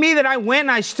thanking me that I went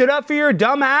and I stood up for your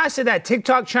dumb ass at that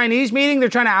TikTok Chinese meeting? They're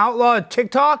trying to outlaw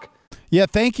TikTok. Yeah,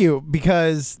 thank you,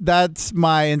 because that's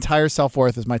my entire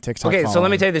self-worth is my TikTok Okay, following. so let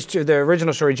me tell you this, the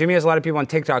original story. Jimmy has a lot of people on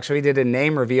TikTok, so he did a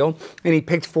name reveal, and he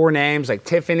picked 4 names, like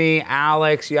Tiffany,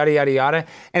 Alex, yada, yada, yada.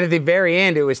 And at the very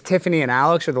end, it was Tiffany and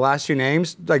Alex were the last 2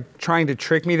 names, like trying to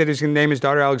trick me that he was going to name his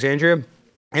daughter Alexandria,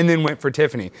 and then went for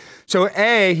Tiffany. So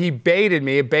he baited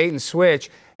me, a bait and switch.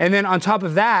 And then on top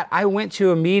of that, I went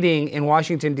to a meeting in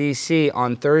Washington, D.C.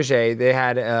 on Thursday. They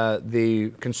had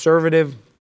the conservative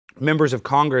members of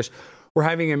Congress were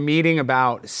having a meeting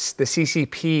about the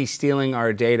CCP stealing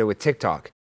our data with TikTok.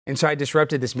 And so I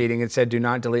disrupted this meeting and said, do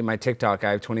not delete my TikTok.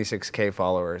 I have 26K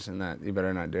followers and that you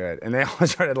better not do it. And they all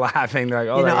started laughing. They're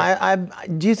like, oh,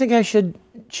 do you think I should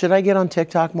I get on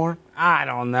TikTok more? I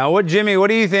don't know. Jimmy, what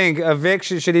do you think? Vic,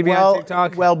 should he be on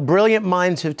TikTok? Well, brilliant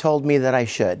minds have told me that I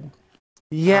should.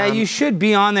 Yeah, you should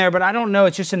be on there, but I don't know.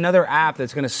 It's just another app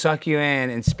that's going to suck you in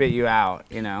and spit you out,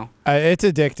 you know? It's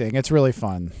addicting. It's really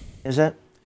fun. Is it?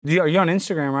 Are you on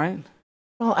Instagram, right?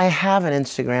 Well, I have an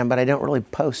Instagram, but I don't really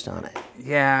post on it.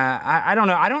 Yeah, I don't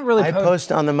know. I don't really I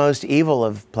post on the most evil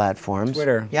of platforms.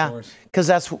 Twitter, of Yeah, course. because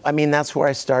that's where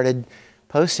I started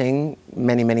posting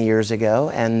many years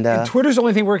ago. And Twitter's the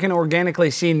only thing where we can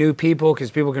organically see new people because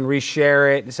people can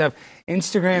reshare it and stuff.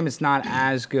 Instagram, it's not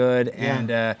as good.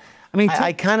 And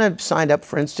I kind of signed up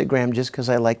for Instagram just because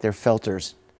I like their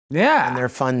filters. Yeah. And their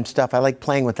fun stuff. I like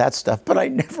playing with that stuff, but I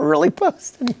never really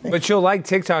post anything. But you'll like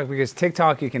TikTok because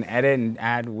TikTok you can edit and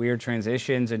add weird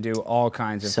transitions and do all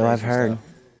kinds of So I've crazy heard. stuff.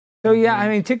 So yeah, I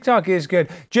mean, TikTok is good.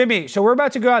 Jimmy, so we're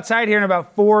about to go outside here in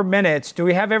about 4 minutes. Do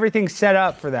we have everything set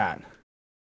up for that?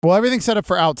 Well, everything's set up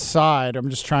for outside. I'm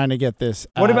just trying to get this.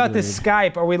 What about the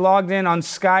Skype? Are we logged in on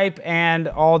Skype and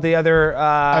all the other?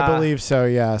 I believe so,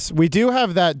 yes. We do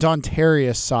have that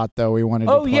Dontarius shot, though, we wanted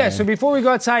to play. Yeah. So before we go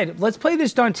outside, let's play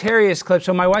this Dontarius clip.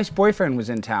 So my wife's boyfriend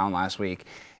was in town last week,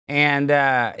 and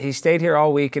he stayed here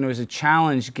all week, and it was a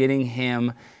challenge getting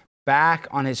him back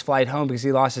on his flight home because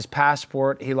he lost his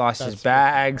passport, he lost his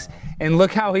bags, and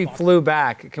look how he flew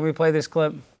back. Can we play this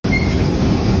clip?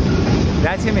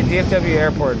 That's him at DFW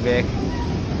Airport, Vic.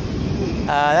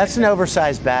 That's an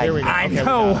oversized bag. Here we go. I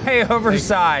know, way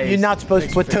oversized. You're not supposed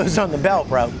to put those on the belt,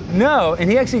 bro. No, and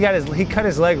he actually cut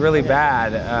his leg really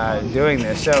bad doing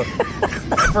this. So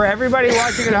for everybody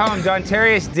watching at home,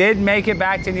 Dontarius did make it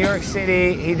back to New York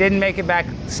City. He didn't make it back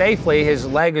safely. His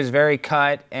leg was very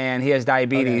cut, and he has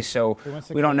diabetes, so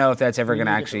we don't know if that's ever going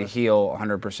to actually heal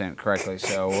 100% correctly.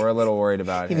 So we're a little worried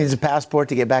about He it. needs a passport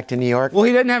to get back to New York. Well,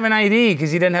 he doesn't have an ID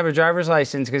because he doesn't have a driver's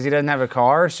license because he doesn't have a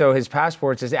car. So his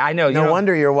passport's I know. No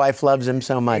wonder your wife loves him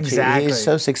so much. Exactly. He's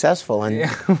so successful and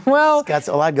Well, got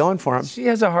a lot going for him. she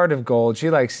has a heart of gold. She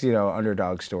likes,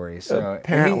 underdog stories. So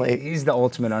Apparently. he's the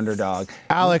ultimate underdog.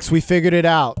 Alex, we figured it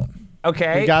out.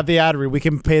 Okay. We got the ad read. We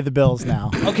can pay the bills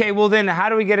now. Okay, well then, how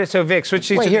do we get it? So Vic, switch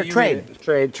these. Wait, to here, the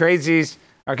trade. Trade these.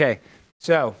 Okay,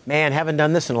 so Man, haven't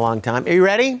done this in a long time. Are you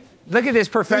ready? look at this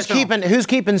professional. Who's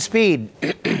keeping speed?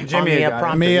 Jimmy got it.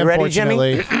 prompter. Me, You ready, Jimmy?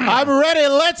 unfortunately. I'm ready.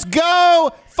 Let's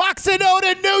go. Fox and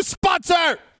Odin, new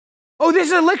sponsor. Oh, this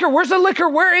is a liquor. Where's the liquor?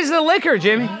 Where is the liquor,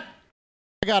 Jimmy?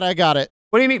 I got it.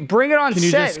 What do you mean? Bring it on Can you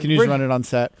set. just run it on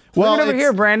set? Bring it over it's-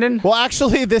 here, Brandon. Well,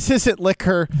 actually, this isn't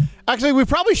liquor. Actually, we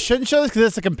probably shouldn't show this because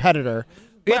it's a competitor.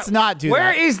 Let's not do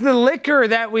Where that. is the liquor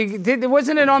that we did?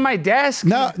 Wasn't it on my desk?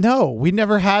 No, we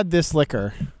never had this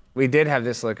liquor. We did have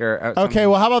this liquor. Okay,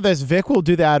 well, how about this? Vic will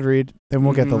do the ad read, then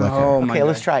we'll get the liquor. Oh my Okay, God.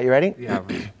 let's try it. You ready? Yeah.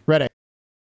 Ready?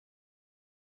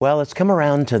 Well, it's come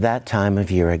around to that time of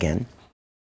year again.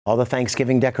 All the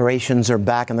Thanksgiving decorations are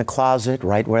back in the closet,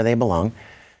 right where they belong.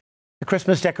 The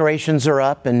Christmas decorations are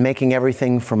up and making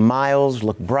everything from Miles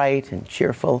look bright and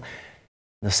cheerful.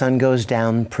 The sun goes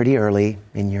down pretty early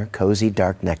in your cozy,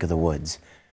 dark neck of the woods.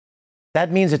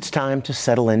 That means it's time to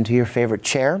settle into your favorite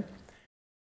chair,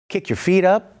 kick your feet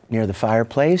up near the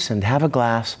fireplace, and have a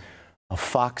glass of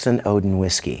Fox and Odin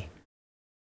whiskey.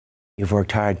 You've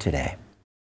worked hard today.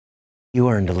 You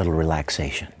earned a little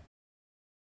relaxation.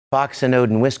 Fox and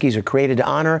Odin whiskeys are created to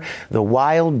honor the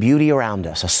wild beauty around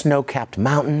us, a snow-capped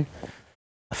mountain,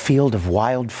 a field of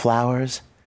wild flowers,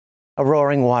 a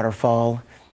roaring waterfall,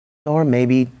 or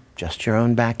maybe just your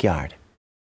own backyard.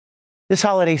 This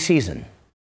holiday season,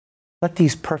 let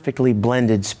these perfectly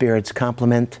blended spirits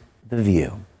complement the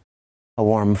view. A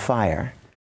warm fire,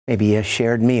 maybe a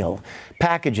shared meal,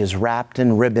 packages wrapped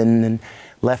in ribbon and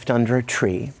left under a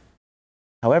tree.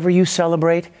 However you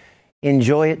celebrate,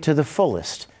 enjoy it to the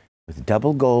fullest with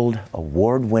double gold,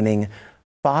 award-winning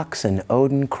Fox and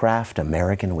Odin Craft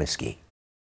American Whiskey.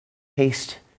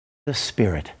 Taste the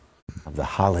spirit of the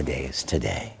holidays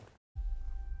today.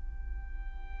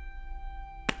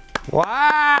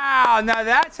 Wow! Now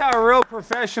that's how a real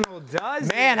professional does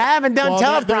it. Man, I haven't done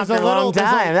teleprompter in a long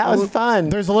time. That was fun.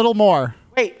 There's a little more.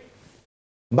 Wait.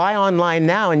 Buy online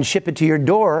now and ship it to your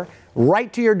door,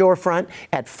 right to your door front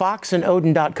at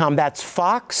foxandodin.com. That's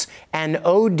Fox and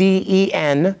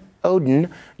ODEN,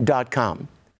 Odin.com.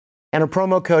 Enter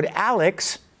promo code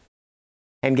ALEX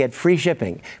and get free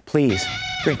shipping. Please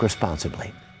drink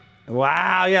responsibly.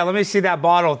 Wow, yeah, let me see that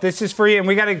bottle. This is for you, and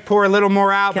we got to pour a little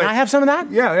more out. Can I have some of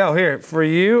that? Yeah, here, for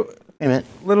you. Wait a minute.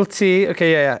 Little tea.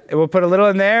 Okay, yeah. We'll put a little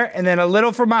in there, and then a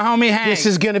little for my homie Hank. This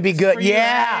is going to be good. For you,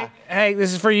 Yeah. Hank,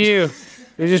 this is for you.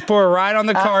 You just pour it right on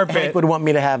the carpet. Hank would want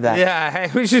me to have that. Yeah,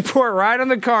 Hank, we just pour it right on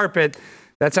the carpet.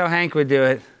 That's how Hank would do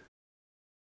it.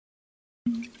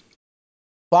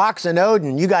 Fox and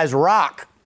Odin, you guys rock.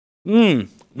 Man.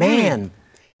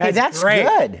 Hey, that's great.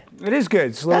 good. It is good.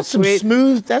 It's a little That's some sweet.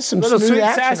 smooth. That's some Little smooth sweet,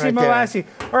 action sassy, right there.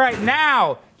 molassy. All right,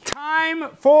 now, time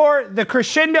for the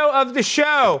crescendo of the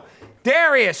show.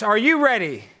 Darius, are you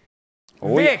ready?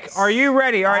 Vic, yes. are you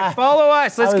ready? All right, follow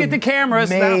us. Let's get the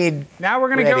cameras. Now we're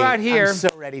going to go out here. I'm so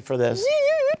ready for this.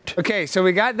 Okay, so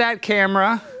we got that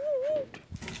camera.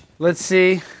 Let's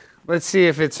see. Let's see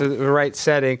if it's the right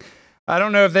setting. I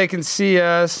don't know if they can see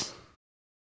us.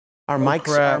 Are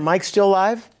mics still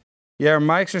live? Yeah, our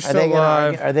mics are still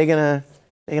live. Are they gonna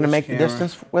make the camera?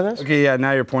 distance with us? Okay, yeah,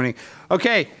 now you're pointing.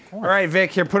 Okay, all right,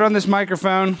 Vic, here, put on this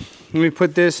microphone. Let me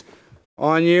put this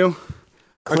on you.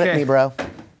 Clip me, bro.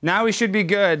 Now we should be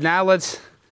good. Now let's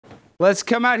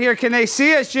come out here. Can they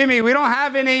see us, Jimmy? We don't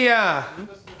have any.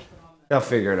 They'll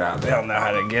figure it out. They'll know how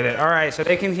to get it. All right, so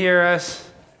they can hear us.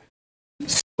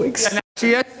 Yeah,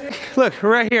 see us? Look,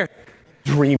 right here.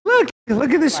 Dream.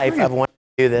 Look at this Life. screen. I've wanted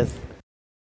to do this.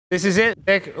 This is it,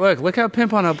 Vic. Look how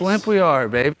pimp on a blimp we are,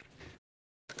 babe.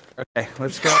 Okay,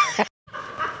 let's go.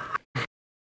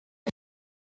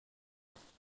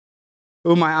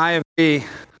 Ooh, my IFB.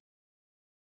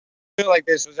 Feel like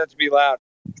this was have to be loud.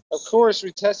 Of course,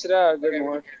 we tested out. It didn't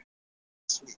work.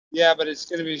 Yeah, but it's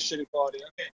gonna be shitty quality.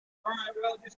 Okay. All right,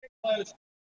 well, just get close.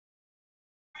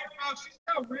 All right, folks, this is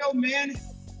how real men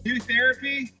do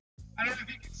therapy. I don't know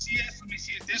if you can see us. Let me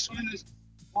see if this one is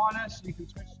on us. You can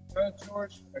switch to both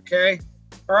doors. Okay.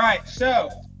 All right. So,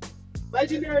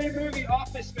 legendary movie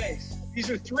Office Space.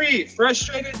 These are 3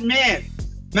 frustrated men.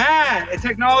 Mad at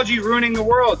technology ruining the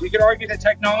world. You could argue that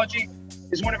technology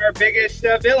is one of our biggest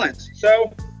villains.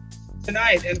 So,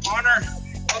 tonight, in honor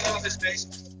of Office Space,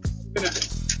 we're gonna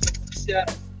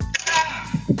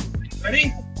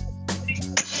ready?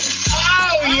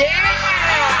 Oh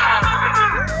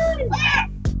yeah!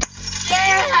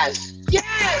 Yes! Yes!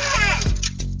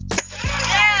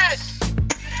 Yes!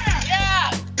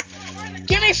 Yeah!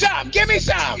 Give me some! Give me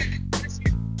some!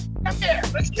 Come here!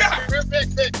 Let's go!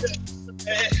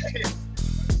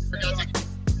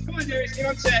 Come on, Darius, get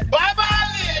on set.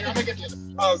 Bye-bye!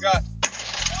 Oh, God.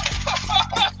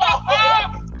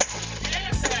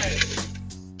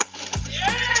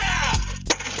 Yeah!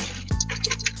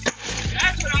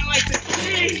 That's what I like to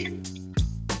see!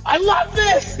 I love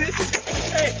this! This is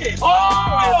great!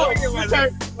 Oh!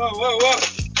 Whoa.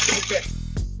 Okay.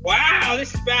 Wow,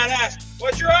 this is badass.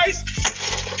 What's your ice?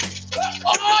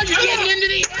 Oh, you're getting into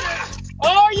the air!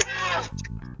 Oh, yeah!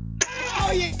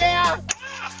 Oh, yeah!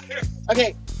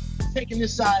 Okay, taking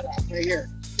this side off right here.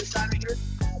 This side right here?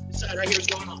 This side right here is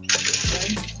going on.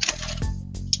 Okay.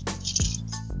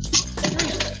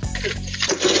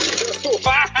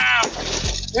 Wow!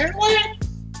 There it went!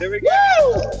 There we go!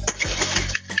 Woo!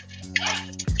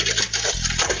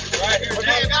 Right here,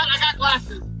 okay, I got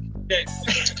glasses. Okay.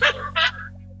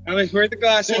 Where's the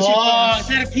glasses? Oh, is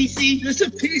that a PC? This is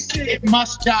a PC. It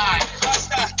must die. Must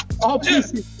die. All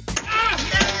PC.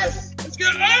 Yes! Let's go.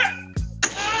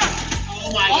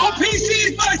 Oh my God. All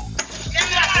PCs, bud.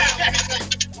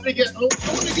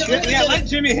 Yeah. Let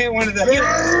Jimmy hit one of them. Yes!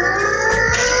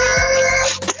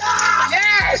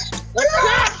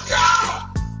 Let's go!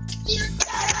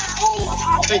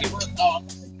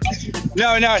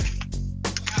 No.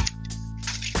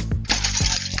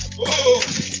 Whoa!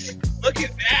 Look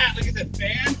at that! Look at the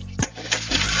fan!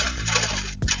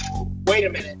 Wait a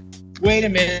minute.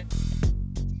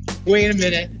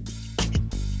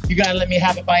 You gotta let me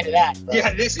have a bite of that, bro.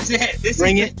 Yeah, this is it.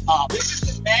 Bring it up. This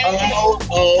is the man.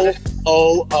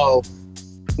 Oh.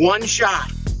 One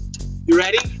shot. You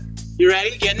ready?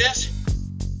 Getting this?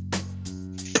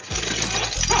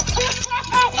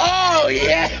 Oh,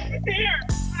 yeah! Here!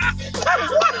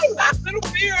 Little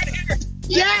beer in here!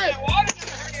 Yeah! Water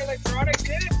never hurt the electronics,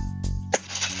 did it?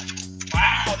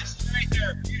 Wow, this is very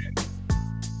therapeutic.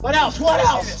 What else?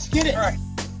 Get it! All right.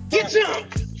 Get some!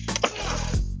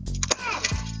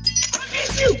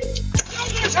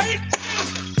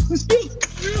 This feels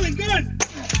really good!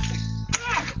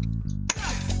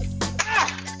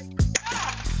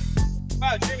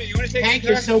 Wow, Jimmy, you want to take Hank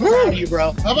is so proud of you,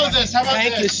 bro. How about this?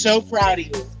 Hank is so proud of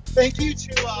you. Thank you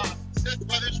to Seth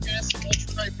Weatherspoon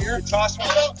Ultra Right Beer. Toss one.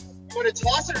 You want to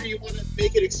toss it or you want to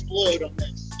make it explode on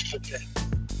this? Okay.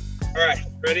 All right,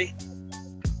 ready?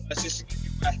 Let's just get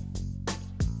you wet.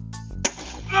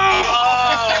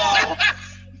 Oh!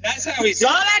 That's how we Saw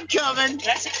that coming.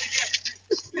 That's how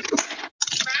we get.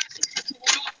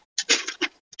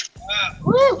 Wow.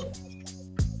 Woo!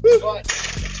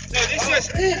 No, this is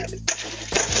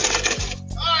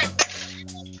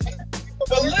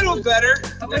a little better.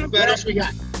 What else we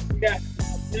got? Yeah.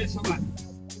 This, hold on.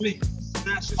 Let me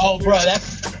smash this. Oh, bro,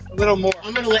 that's a little more.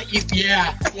 I'm gonna let you.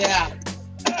 Yeah. You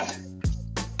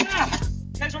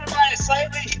guys want to buy a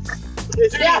slightly?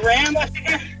 Is there a ram up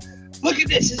here? Look at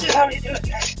this. This is how you do it,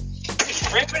 guys.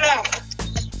 Just rip it out.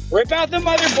 Rip out the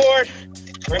motherboard.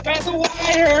 Rip out the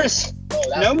wires.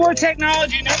 No more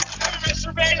technology. No service.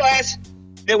 surveillance.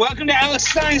 Hey, welcome to Alex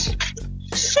Stein's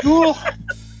School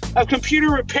of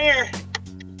Computer Repair.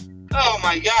 Oh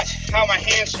my gosh, how my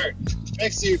hands hurt.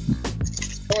 Makes you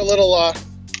pour a little.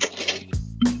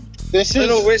 This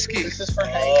Little is whiskey. This is for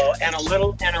Hank. Oh, and a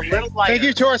little lighter. Thank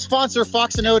you to our sponsor,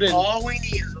 Fox and Odin. All we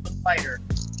need is a little lighter.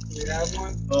 Do we have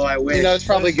one? Oh, I wish. You know, it's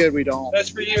probably good we don't. That's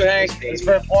for you, Hank. It's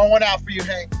for pouring one out for you,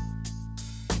 Hank.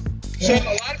 So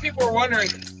a lot of people are wondering,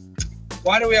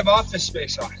 why do we have Office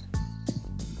Space on?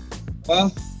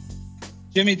 Well,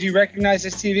 Jimmy, do you recognize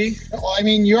this TV? Well, I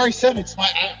mean, you already said it's my.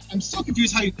 I'm still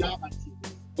confused how you got my TV.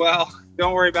 Well,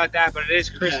 don't worry about that, but it is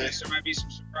Christmas. There might be some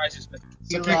surprises. But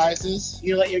Surprises.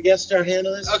 You let your guest star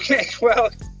handle this? okay, well,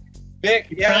 Vic,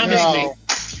 yeah, No.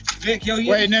 Vic, yo,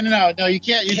 Wait, no, you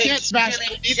can't. You can't smash.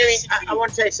 Jimmy, I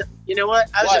want to tell you something. You know what?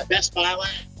 I was What? at Best Buy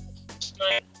last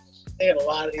night. They have a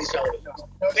lot of these televisions.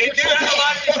 They do have a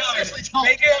lot of these televisions.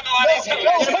 They do have a lot of these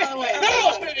televisions.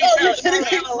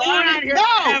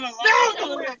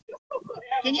 No,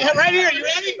 Can you right here? You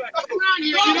ready? Come around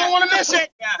here. You don't want to miss it.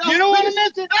 You don't want to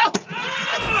miss it.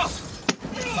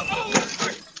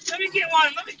 Let me get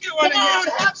one. Come on,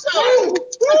 have some.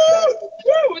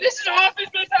 Woo! This is Office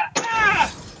Space.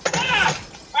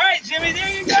 All right, Jimmy, there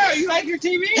you go. You like your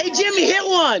TV? Hey, Jimmy, hit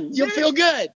one. You'll feel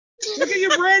good. Look at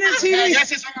your brand new TV. I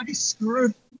guess it's already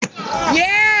screwed.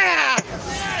 Yeah.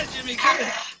 Yeah, Jimmy, good.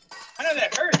 I know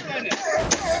that hurts, doesn't it?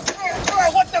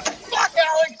 What the fuck,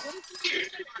 Alex?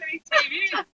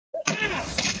 TV.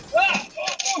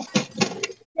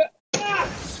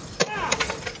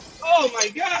 Oh my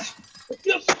gosh! It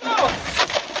feels so.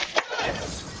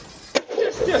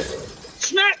 Just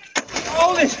smack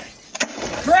all this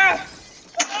crap.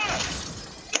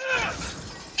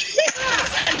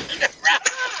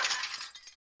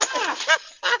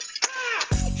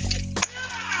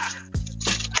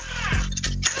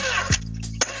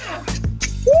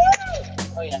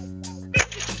 Oh yeah.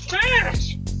 Smash!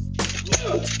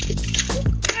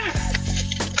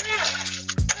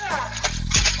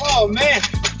 Oh man!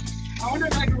 I wonder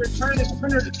if I can return this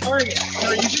printer to Target.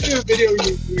 No, you should do a video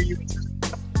where you return.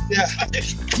 Yeah.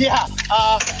 Yeah.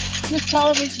 This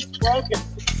television's broken.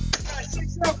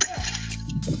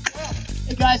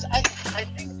 Hey guys, I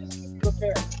think this is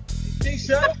repair. Think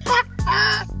so?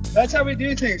 That's how we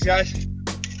do things, guys.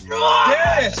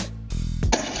 Darius!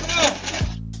 Oh,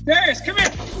 Darius, come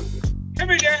here! Come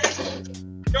here, Darius!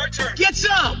 Your turn. Get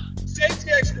some.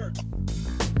 Safety expert.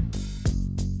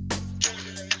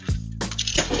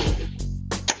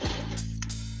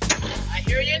 I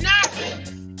hear you knocking.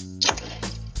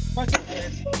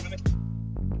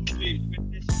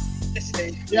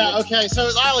 Yeah. Okay. So,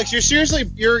 Alex,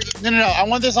 no. I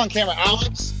want this on camera,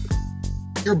 Alex.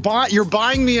 You're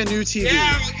buying me a new TV.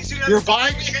 Yeah, we can see that. You're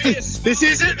buying me. This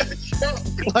isn't.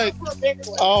 Like,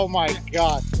 oh my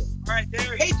God. All right,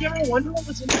 Darius. Hey, do you ever wonder what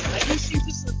was in it? I just think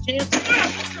this is a chance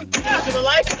to the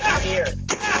life out here.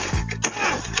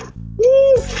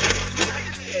 Woo!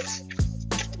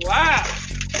 Wow.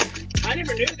 I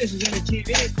never knew this was in the TV.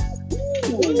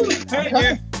 Ooh. Hey,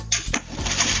 there.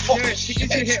 Darius, she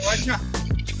gets you hit. Watch out.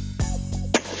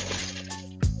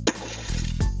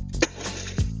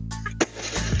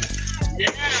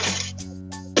 Yeah.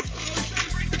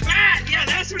 Yeah,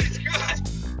 that's what it's good.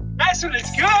 That's what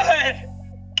it's good.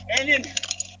 And then,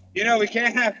 we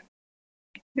can't have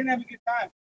a good time.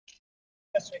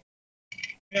 That's right.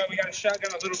 We got to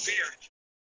shotgun a little beer.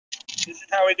 This is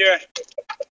how we do it.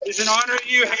 It's an honor to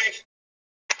you, Hank.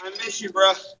 I miss you,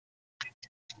 bro.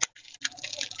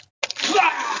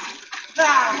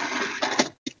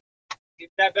 Give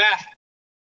that back.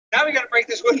 Now we got to break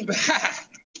this wooden bat.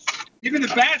 Even the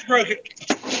bat's broken.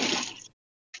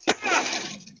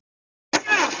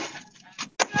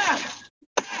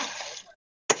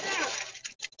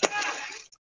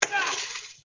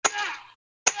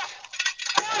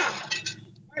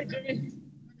 All right, Jimmy.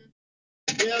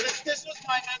 Yeah, this was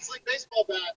my men's league baseball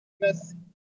bat. That's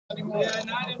anymore. Yeah,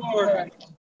 not anymore.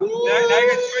 Now you're going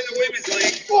to join the women's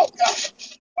league. Oh, God.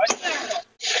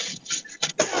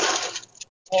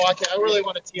 Oh, okay. I really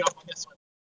want to tee off on this one.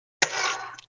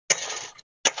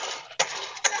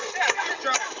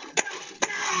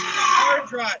 Hard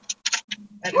drive.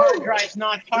 That hard drive's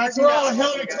not hard enough.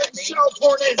 Hillary Clinton show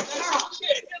tornado. Oh,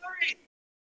 shit, Hillary.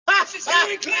 This is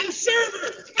Hillary Clinton's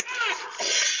server.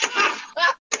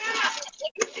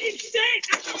 The deep state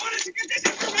doesn't want us to get this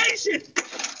information.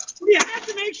 We have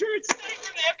to make sure it's safe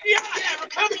for the FBI. Yeah,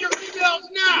 recover your emails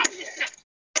now.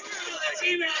 Recover those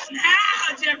emails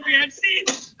now, Jeffrey Epstein.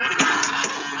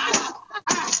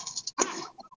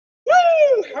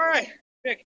 Woo! All right,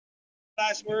 Vic.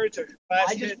 Last words or last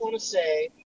I just want to say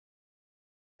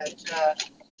that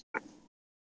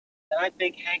And I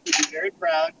think Hank would be very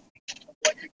proud of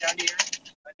what you've done here.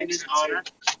 I think it's an honor.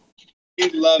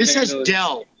 He'd love This Van says Vliet.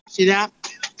 Dell. See that?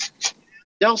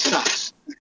 Dell sucks.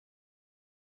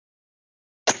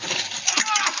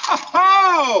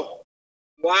 Oh!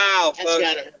 Wow, That's folks.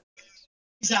 got it.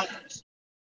 He's out.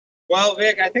 Well,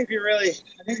 Vic, I think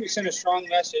we sent a strong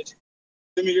message.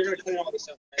 Jimmy, you're going to clean all this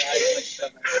up.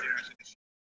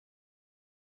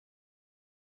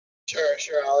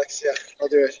 Sure, Alex. Yeah, I'll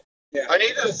do it. Yeah. I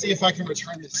need to see if I can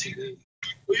return this CD.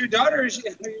 Well, your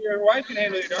wife can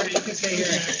handle your daughter. You can stay here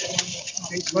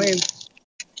and clean.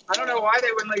 I don't know why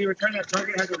they wouldn't let you return that.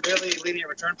 Target has a really lenient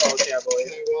return policy, I believe.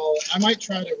 Okay, well, I might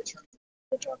try to return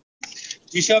it.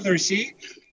 Do you still have the receipt?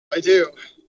 I do.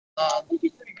 Pretty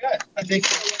good. I think.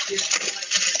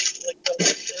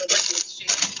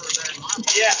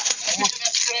 Yeah.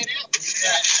 That's a good idea.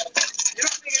 Yeah. You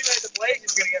don't think anybody at the Blaze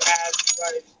is going to get mad by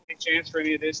a chance for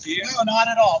any of this, do you? No, not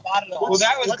at all. Not at all. Well,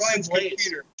 that was What's Glenn's the Blaze?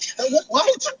 computer.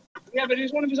 What? Yeah, but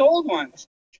it's one of his old ones.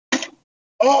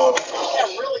 Oh, yeah,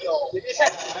 really old. Yeah.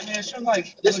 I mean, it's from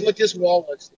like. This wall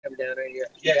wants to come down right here.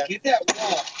 Yeah, get that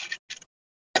wall.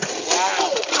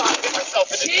 Wow. I'm getting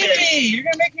myself in the Jimmy, you're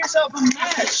going to make yourself a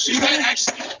mess.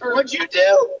 What'd you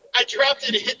do? I dropped it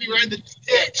and it hit me right in the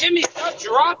dick. Jimmy, stop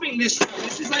dropping this stuff.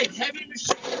 This is like heavy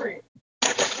machinery.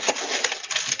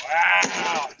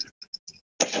 Wow.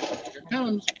 Here it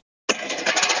comes.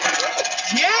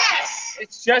 Yes!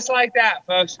 It's just like that,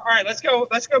 folks. All right, let's go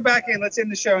back in. Let's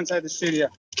end the show inside the studio.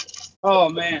 Oh,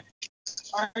 man.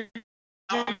 All right.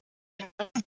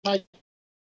 My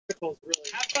Have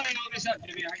fun in all this up,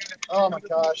 Jimmy. Oh my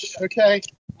gosh. Okay.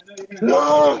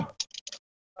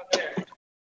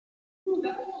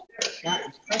 God,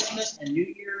 it's Christmas and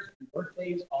New Year's and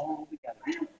birthdays all together.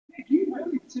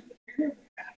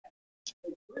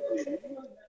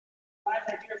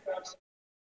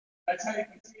 That's how you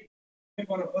can see him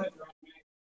on a blender.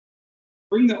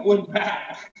 Bring that wood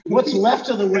back. What's left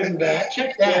of the wooden bat?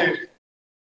 Check that out.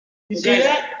 You see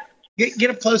that? Get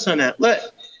up close on that. Look.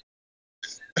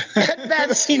 That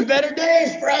bat's seen better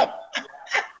days, bro.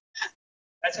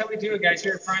 That's how we do it, guys,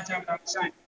 here at Prime Time Without the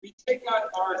Sign. We take out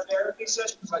our therapy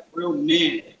sessions like real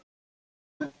men.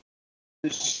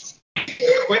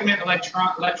 Equipment,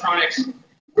 electronics.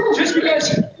 Just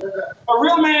because a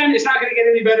real man is not going to get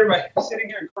any better by sitting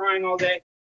here and crying all day.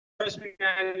 Trust me,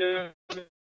 I know.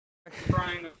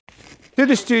 Crying. To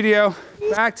the studio,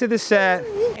 back to the set.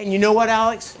 And you know what,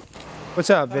 Alex? What's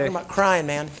up, Talking Vic? about crying,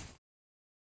 man.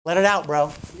 Let it out,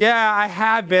 bro. Yeah, I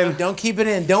have been. Don't keep it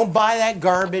in. Don't buy that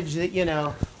garbage that,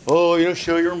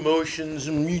 show your emotions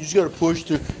and you just got to push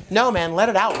through. No, man, let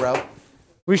it out, bro.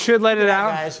 We should let it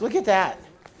out. Guys, look at that.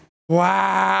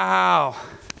 Wow.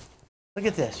 Look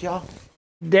at this, y'all.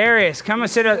 Darius, come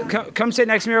sit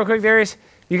next to me real quick, Darius.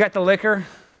 You got the liquor?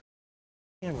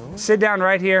 Sit down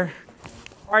right here.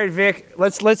 All right, Vic.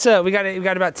 We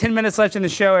got about 10 minutes left in the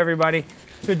show, everybody.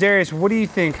 So, Darius, what do you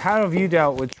think? How have you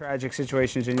dealt with tragic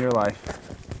situations in your life?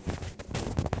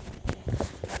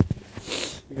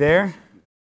 You there?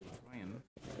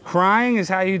 Crying is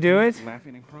how you do it?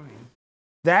 Laughing and crying.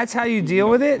 That's how you deal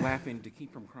with it? Laughing to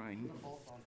keep from crying.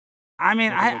 I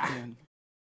mean,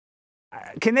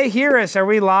 can they hear us? Are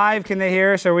we live? Can they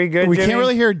hear us? Are we good, We Jimmy? can't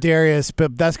really hear Darius,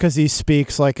 but that's because he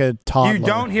speaks like a toddler. You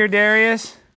don't hear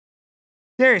Darius?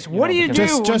 Darius, what do you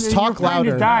do Just when talk your friend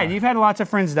louder. has died? You've had lots of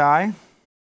friends die.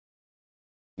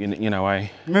 You know,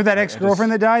 Remember that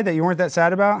ex-girlfriend that died that you weren't that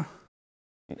sad about?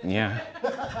 yeah.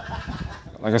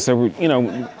 Like I said, we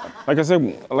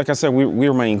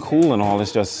remain cool and all.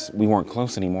 It's just we weren't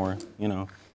close anymore. You know.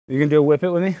 You can do a whip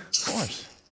it with me? Of course.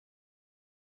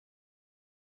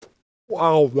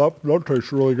 Wow, that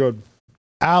tastes really good.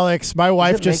 Alex, my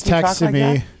wife it just make you talk texted like me.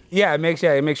 that? Yeah, it makes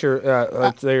your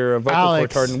vocal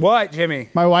Alex. cord harden. What, Jimmy?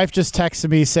 My wife just texted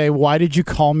me say, "Why did you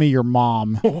call me your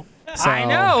mom?" I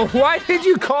know. Why did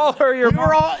you call her your mom?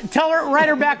 Write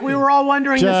her back. We were all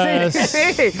wondering the same. Just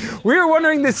Hey, we were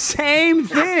wondering the same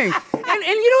thing. And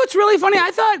you know what's really funny?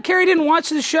 I thought Carrie didn't watch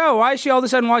the show. Why is she all of a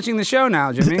sudden watching the show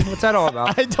now, Jimmy? What's that all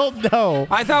about? I don't know.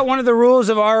 I thought one of the rules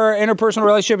of our interpersonal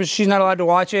relationship is she's not allowed to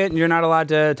watch it and you're not allowed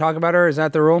to talk about her. Is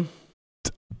that the rule?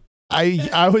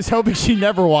 I was hoping she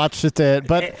never watched it,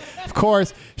 but of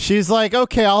course she's like,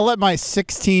 okay, I'll let my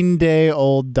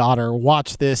 16-day-old daughter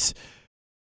watch this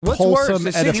wholesome,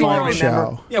 the edifying 16-year-old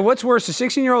show. Yeah, what's worse, the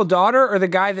 16-year-old daughter or the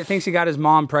guy that thinks he got his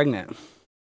mom pregnant?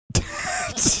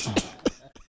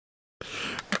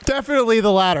 Definitely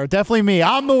the latter. Definitely me.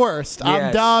 I'm the worst. I'm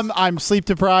Yes. dumb. I'm sleep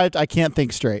deprived. I can't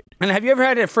think straight. And have you ever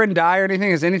had a friend die or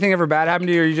anything? Has anything ever bad happened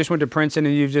to you, or you just went to Princeton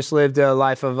and you've just lived a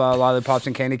life of lollipops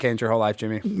and candy canes your whole life,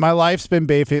 Jimmy? My life's been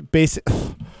basic.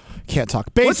 Can't talk.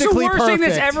 What's the Basically worst thing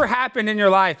that's perfect. ever happened in your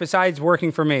life besides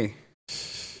working for me?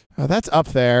 That's up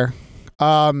there.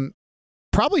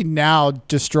 Probably now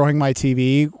destroying my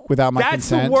TV without my That's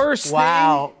consent. the worst thing.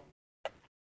 Wow.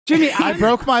 Jimmy, I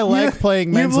broke my leg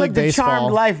playing men's You've league lived a baseball.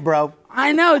 charmed life, bro.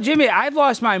 I know, Jimmy. I've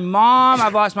lost my mom.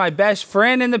 I've lost my best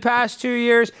friend in the past 2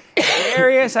 years.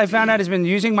 Darius, I found out, has been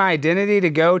using my identity to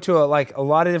go to a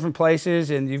lot of different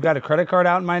places, and you've got a credit card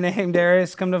out in my name,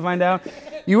 Darius, come to find out.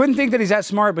 You wouldn't think that he's that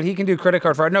smart, but he can do credit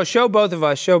card fraud. No, show both of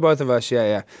us. Show both of us.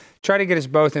 Yeah. Try to get us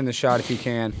both in the shot if you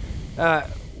can.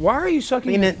 Why are you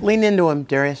sucking? Lean into him,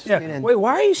 Darius. Yeah. Lean in. Wait,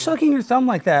 why are you sucking your thumb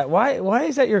like that? Why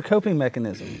is that your coping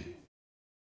mechanism?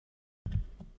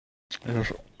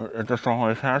 It just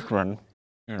always has been,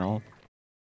 you know.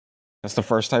 That's the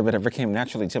first time it ever came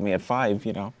naturally to me at 5,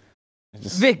 you know.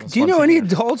 Vic, do you know any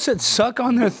adults that suck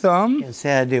on their thumb? Can't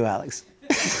say I do, Alex.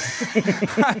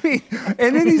 I mean,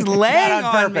 and then he's laying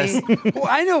Not on on me. Well,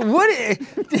 I know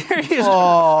Darius.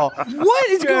 Oh, What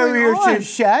is going Darius on? is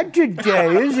sad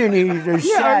today, isn't he? He's a are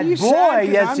sad you boy. sad 'cause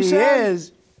Yes, I'm he sad?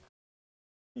 is.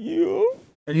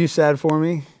 Are you sad for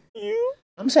me?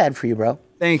 I'm sad for you, bro.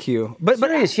 Thank you. But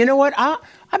Serious, you know what?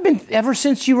 I've been, ever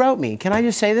since you wrote me, can I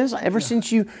just say this? Ever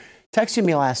since you texted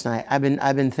me last night, I've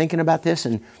been thinking about this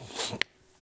and,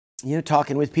 you know,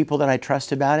 talking with people that I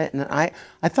trust about it. And I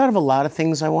thought of a lot of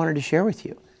things I wanted to share with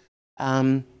you.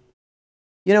 You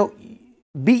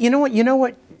know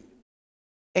what?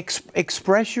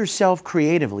 Express yourself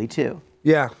creatively too.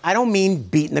 yeah, I don't mean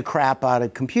beating the crap out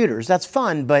of computers. That's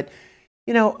fun, but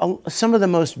you know, some of the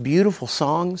most beautiful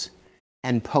songs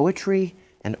and poetry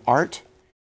and art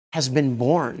has been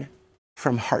born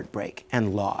from heartbreak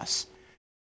and loss.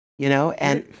 You know,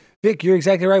 and Vic, you're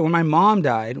exactly right. When my mom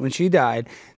died, when she died,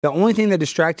 the only thing that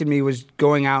distracted me was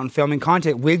going out and filming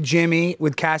content with Jimmy,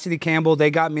 with Cassidy Campbell. They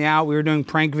got me out. We were doing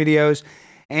prank videos.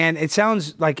 And it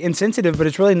sounds like insensitive, but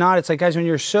it's really not. It's like, guys, when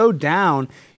you're so down,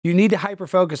 you need to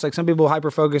hyper-focus. Like some people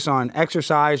hyper-focus on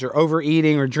exercise or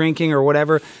overeating or drinking or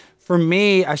whatever. For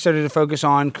me, I started to focus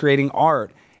on creating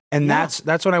art. And that's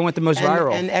when I went the most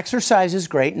viral. And exercise is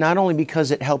great, not only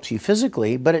because it helps you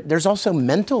physically, but there's also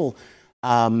mental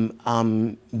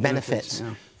benefits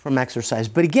from exercise.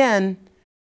 But again,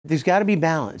 there's got to be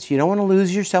balance. You don't want to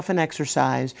lose yourself in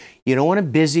exercise. You don't want to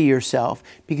busy yourself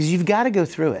because you've got to go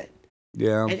through it.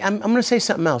 Yeah. And I'm going to say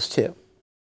something else too.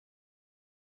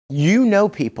 You know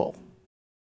people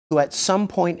who at some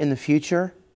point in the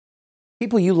future,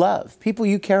 people you love, people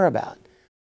you care about,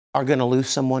 are going to lose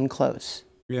someone close.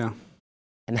 Yeah.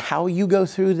 And how you go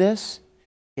through this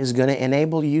is going to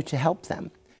enable you to help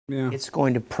them. Yeah. It's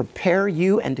going to prepare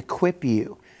you and equip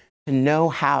you to know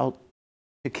how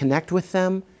to connect with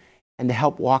them and to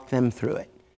help walk them through it.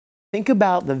 Think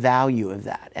about the value of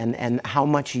that and how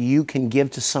much you can give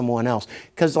to someone else.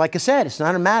 Because like I said, it's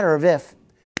not a matter of if,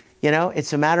 you know,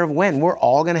 it's a matter of when. We're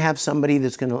all going to have somebody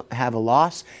that's going to have a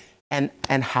loss. And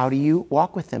how do you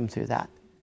walk with them through that?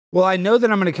 Well, I know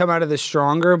that I'm going to come out of this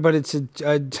stronger, but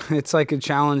it's like a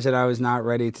challenge that I was not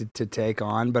ready to take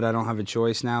on, but I don't have a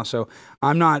choice now. So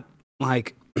I'm not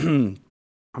like, I'm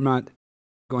not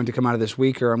going to come out of this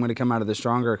weaker. I'm going to come out of this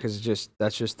stronger because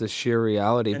that's just the sheer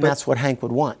reality. And but that's what Hank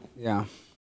would want. Yeah.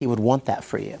 He would want that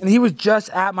for you. And he was just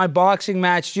at my boxing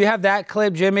match. Do you have that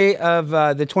clip, Jimmy, of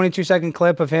the 22-second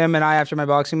clip of him and I after my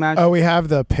boxing match? Oh, we have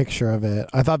the picture of it.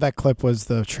 I thought that clip was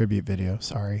the tribute video.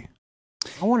 Sorry.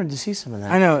 I wanted to see some of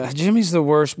that. I know. Jimmy's the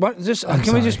worst. What? Just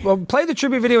can we just play the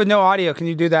tribute video with no audio? Can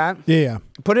you do that? Yeah.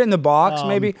 Put it in the box,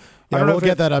 maybe. Yeah, we'll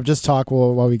get that up. Just talk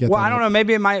while we get that Well, I don't know.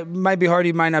 Maybe it might be hard.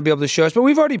 You might not be able to show us, but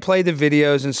we've already played the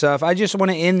videos and stuff. I just want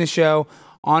to end the show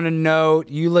on a note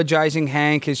eulogizing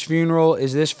Hank. His funeral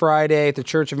is this Friday at the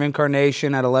Church of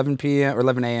Incarnation at 11 p.m. or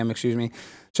 11 a.m. Excuse me.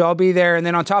 So I'll be there. And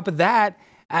then on top of that,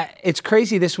 it's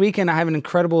crazy. This weekend I have an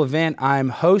incredible event. I'm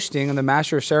hosting on the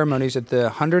Master of Ceremonies at the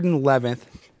 111th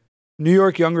New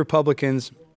York Young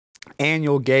Republicans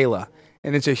Annual Gala,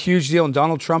 and it's a huge deal. And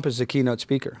Donald Trump is the keynote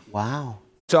speaker. Wow.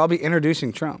 So I'll be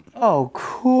introducing Trump. Oh,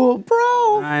 cool,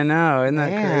 bro. I know, isn't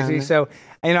that crazy? So,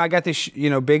 I got this,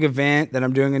 big event that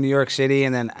I'm doing in New York City,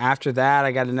 and then after that,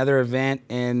 I got another event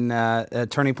in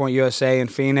Turning Point USA in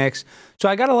Phoenix. So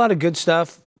I got a lot of good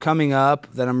stuff coming up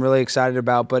that I'm really excited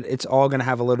about, but it's all going to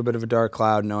have a little bit of a dark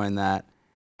cloud knowing that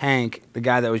Hank, the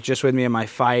guy that was just with me in my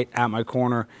fight at my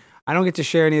corner, I don't get to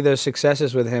share any of those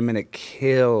successes with him, and it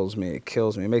kills me. It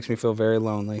kills me. It makes me feel very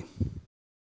lonely.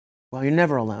 Well, you're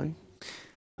never alone.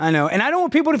 I know. And I don't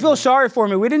want people to feel sorry for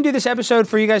me. We didn't do this episode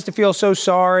for you guys to feel so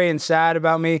sorry and sad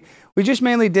about me. We just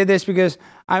mainly did this because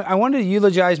I wanted to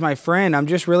eulogize my friend. I'm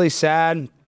just really sad.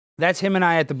 That's him and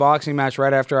I at the boxing match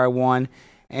right after I won.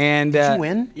 And Did you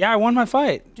win? Yeah, I won my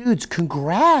fight. Dudes,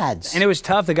 congrats. And it was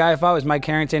tough. The guy I fought was Mike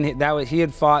Carrington. He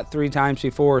had fought 3 times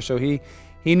before, so he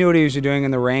knew what he was doing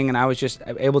in the ring, and I was just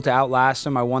able to outlast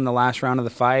him. I won the last round of the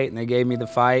fight, and they gave me the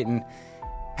fight. And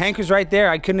Hank was right there.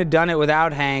 I couldn't have done it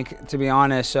without Hank, to be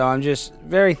honest. So I'm just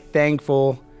very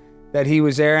thankful that he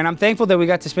was there, and I'm thankful that we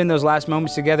got to spend those last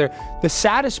moments together. The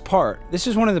saddest part, this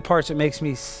is one of the parts that makes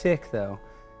me sick, though.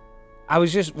 I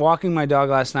was just walking my dog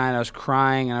last night, and I was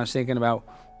crying, and I was thinking about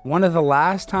one of the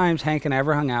last times Hank and I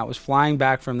ever hung out was flying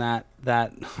back from that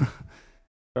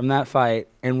from that fight,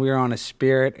 and we were on a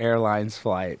Spirit Airlines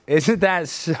flight. Isn't that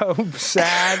so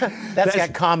sad? That's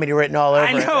got comedy written all over it.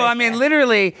 I know. Right? I mean,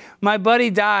 literally, my buddy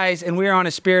dies, and we were on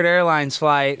a Spirit Airlines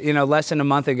flight, less than a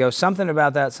month ago. Something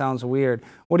about that sounds weird.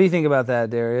 What do you think about that,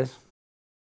 Darius?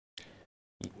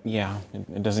 Yeah,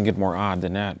 it doesn't get more odd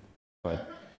than that. But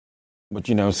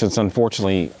since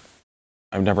unfortunately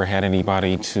I've never had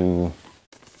anybody to,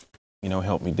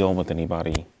 help me deal with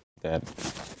anybody that,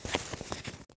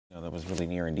 that was really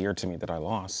near and dear to me that I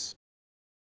lost.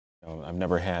 I've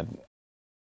never had,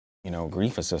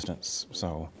 grief assistance.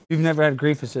 So You've never had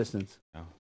grief assistance? No.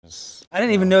 I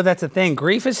didn't even know that's a thing.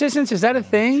 Grief assistance, is that a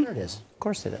thing? Sure it is. Of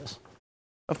course it is.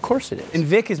 Of course it is. And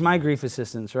Vic is my grief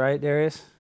assistance, right, Darius?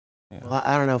 Yeah. Well,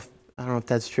 I don't know if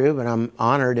that's true, but I'm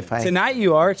honored if I... Tonight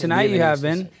you are. Tonight you have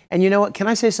been. And you know what? Can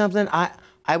I say something?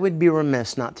 I would be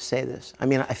remiss not to say this. I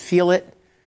mean, I feel it.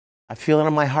 I feel it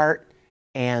in my heart,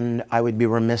 and I would be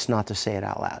remiss not to say it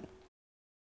out loud.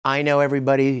 I know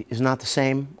everybody is not the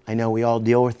same. I know we all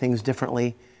deal with things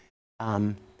differently.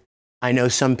 I know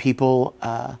some people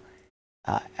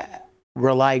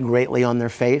rely greatly on their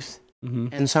faith,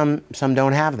 and some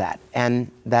don't have that,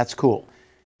 and that's cool.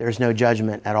 There's no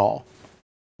judgment at all.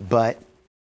 But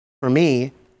for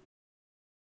me,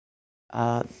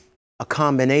 a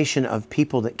combination of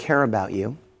people that care about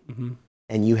you,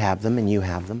 and you have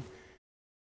them,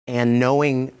 and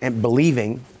knowing and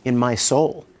believing in my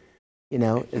soul,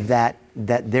 that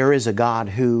there is a God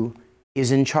who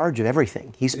is in charge of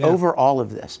everything. He's over all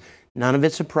of this. None of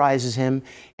it surprises him.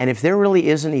 And if there really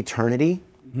is an eternity,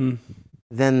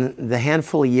 then the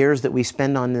handful of years that we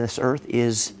spend on this earth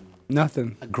is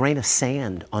nothing. A grain of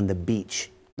sand on the beach.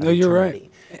 No, you're right.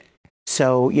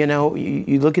 So,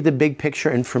 you look at the big picture,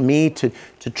 and for me to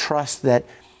trust that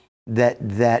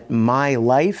my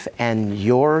life and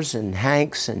yours and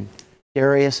Hank's and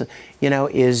Darius,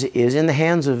 is in the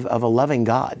hands of a loving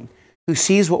God who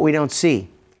sees what we don't see.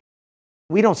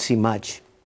 We don't see much.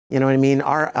 You know what I mean?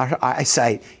 Our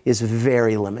eyesight is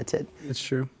very limited. It's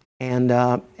true. And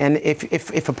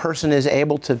if a person is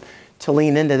able to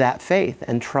lean into that faith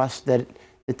and trust that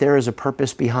there is a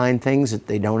purpose behind things that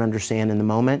they don't understand in the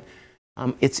moment,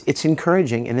 it's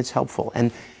encouraging and it's helpful.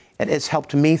 And it's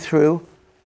helped me through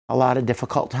a lot of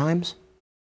difficult times.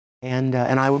 And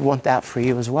I would want that for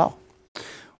you as well.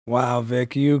 Wow,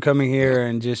 Vic, you coming here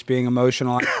and just being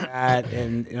emotional like that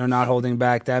and not holding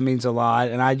back, that means a lot.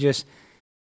 And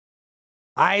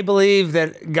I believe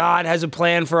that God has a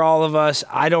plan for all of us.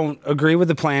 I don't agree with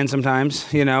the plan sometimes,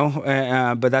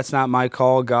 but that's not my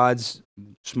call. God's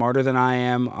smarter than I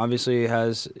am. Obviously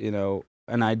has, an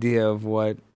idea of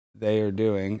what they are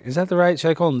doing. Is that the right?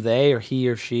 Should I call him they or he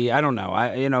or she? I don't know.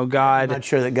 God. I'm not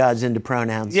sure that God's into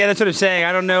pronouns. Yeah, that's what I'm saying.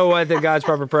 I don't know what the God's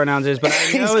proper pronouns is, but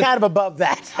I know he's kind of above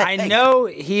that. I know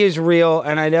he is real,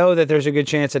 and I know that there's a good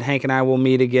chance that Hank and I will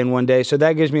meet again one day. So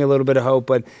that gives me a little bit of hope,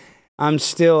 but I'm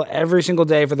still, every single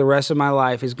day for the rest of my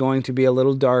life is going to be a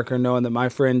little darker knowing that my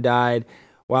friend died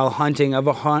while hunting of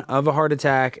a heart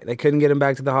attack. They couldn't get him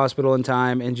back to the hospital in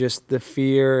time, and just the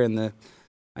fear and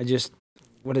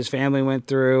what his family went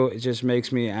through, it just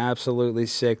makes me absolutely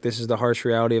sick. This is the harsh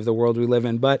reality of the world we live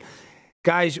in. But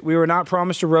guys, we were not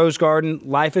promised a rose garden.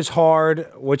 Life is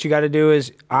hard. What you got to do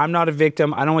is, I'm not a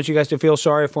victim. I don't want you guys to feel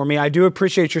sorry for me. I do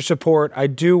appreciate your support. I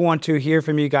do want to hear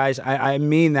from you guys. I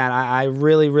mean that. I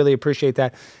really, really appreciate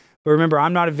that. But remember,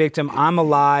 I'm not a victim. I'm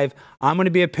alive. I'm going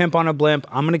to be a pimp on a blimp.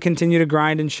 I'm going to continue to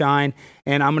grind and shine,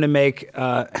 and I'm going to make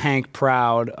Hank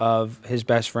proud of his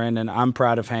best friend, and I'm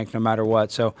proud of Hank no matter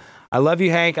what. So I love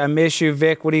you, Hank. I miss you.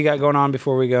 Vic, what do you got going on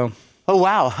before we go? Oh,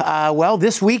 wow. Well,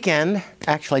 this weekend,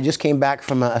 actually, I just came back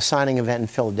from a signing event in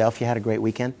Philadelphia. Had a great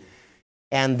weekend.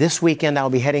 And this weekend, I'll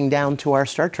be heading down to our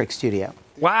Star Trek studio.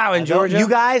 Wow, in Georgia? You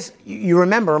guys, you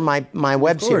remember my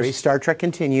web series, Star Trek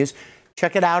Continues.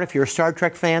 Check it out if you're a Star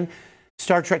Trek fan.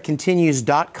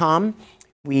 StarTrekContinues.com.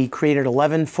 We created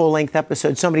 11 full-length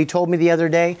episodes. Somebody told me the other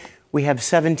day we have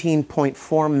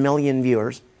 17.4 million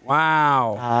viewers.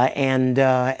 Wow. And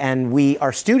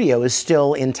our studio is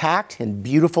still intact and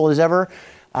beautiful as ever.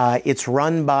 It's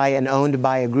run by and owned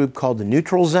by a group called the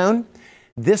Neutral Zone.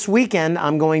 This weekend,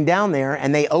 I'm going down there,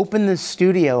 and they open the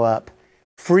studio up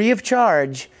free of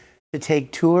charge to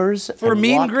take tours For a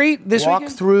meet and greet this walk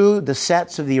weekend? through the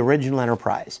sets of the original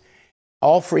Enterprise,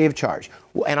 all free of charge.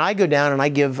 And I go down and I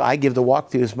give the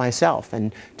walkthroughs myself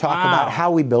and talk about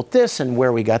how we built this and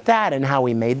where we got that and how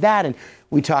we made that. And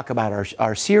we talk about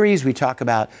our series. We talk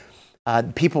about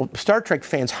people, Star Trek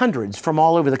fans, hundreds from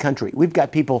all over the country. We've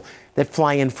got people that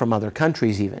fly in from other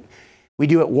countries even. We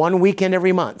do it one weekend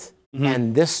every month.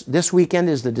 And this weekend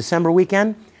is the December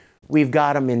weekend. We've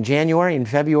got them in January, in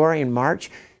February, in March.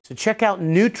 So check out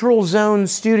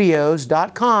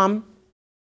neutralzonestudios.com,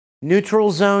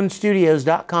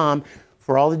 neutralzonestudios.com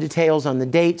for all the details on the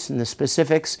dates and the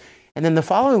specifics. And then the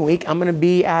following week, I'm going to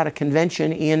be at a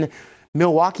convention in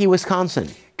Milwaukee, Wisconsin.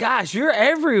 Gosh, you're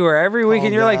everywhere every week,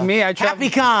 and you're like me. I travel.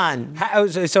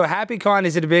 HappyCon. So HappyCon,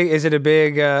 is it a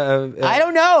big? I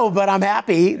don't know, but I'm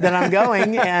happy that I'm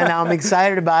going, and I'm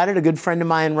excited about it. A good friend of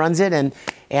mine runs it, and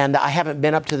I haven't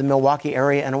been up to the Milwaukee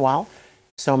area in a while,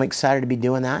 so I'm excited to be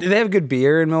doing that. Do they have good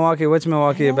beer in Milwaukee? What's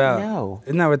Milwaukee about? No.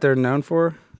 Isn't that what they're known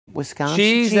for? Wisconsin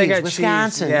cheese. They got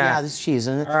Wisconsin. cheese. Yeah, this is cheese,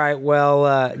 isn't it? All right,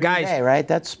 well, guys. Hey, right?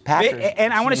 That's Packers.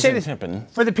 And I want to say this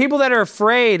for the people that are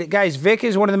afraid, guys. Vic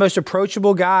is one of the most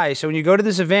approachable guys. So when you go to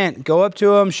this event, go up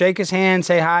to him, shake his hand,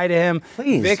 say hi to him.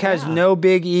 Please. Vic has no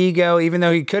big ego, even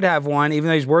though he could have one. Even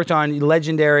though he's worked on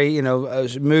legendary,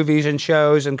 movies and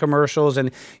shows and commercials,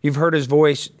 and you've heard his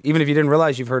voice. Even if you didn't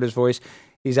realize you've heard his voice.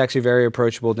 He's actually very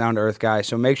approachable, down-to-earth guy.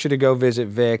 So make sure to go visit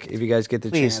Vic if you guys get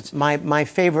the chance. My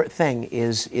favorite thing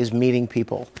is meeting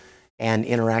people and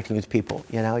interacting with people.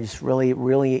 Just really,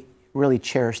 really, really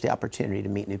cherish the opportunity to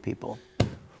meet new people.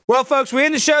 Well, folks, we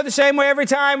end the show the same way every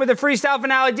time with a freestyle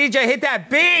finale. DJ, hit that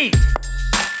beat!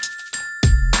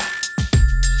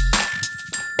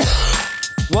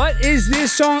 What is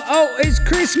this song? Oh, it's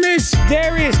Christmas.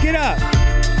 Darius, get up.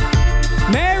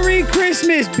 Merry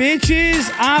Christmas,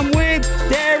 bitches. I'm with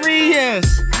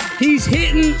Darius. He's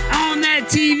hitting on that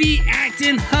TV,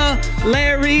 acting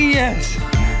hilarious.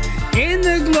 In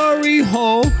the glory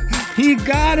hole, he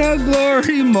got a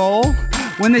glory mole.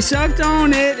 When they sucked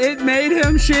on it, it made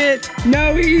him shit.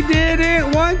 No, he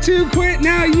didn't want to quit.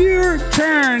 Now your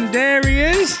turn,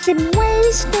 Darius.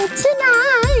 Wasted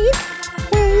tonight.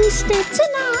 Wasted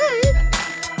tonight.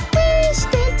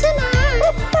 Wasted tonight.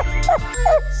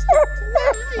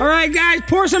 All right, guys,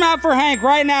 pour some out for Hank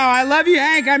right now. I love you,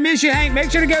 Hank. I miss you, Hank. Make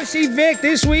sure to go see Vic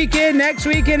this weekend, next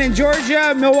weekend in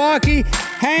Georgia, Milwaukee.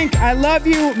 Hank, I love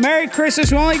you. Merry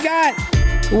Christmas. We got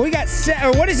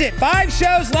 5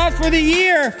 shows left for the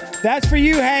year. That's for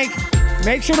you, Hank.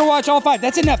 Make sure to watch all 5.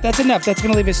 That's enough. That's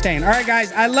going to leave it staying. All right,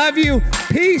 guys, I love you.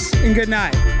 Peace and good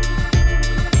night.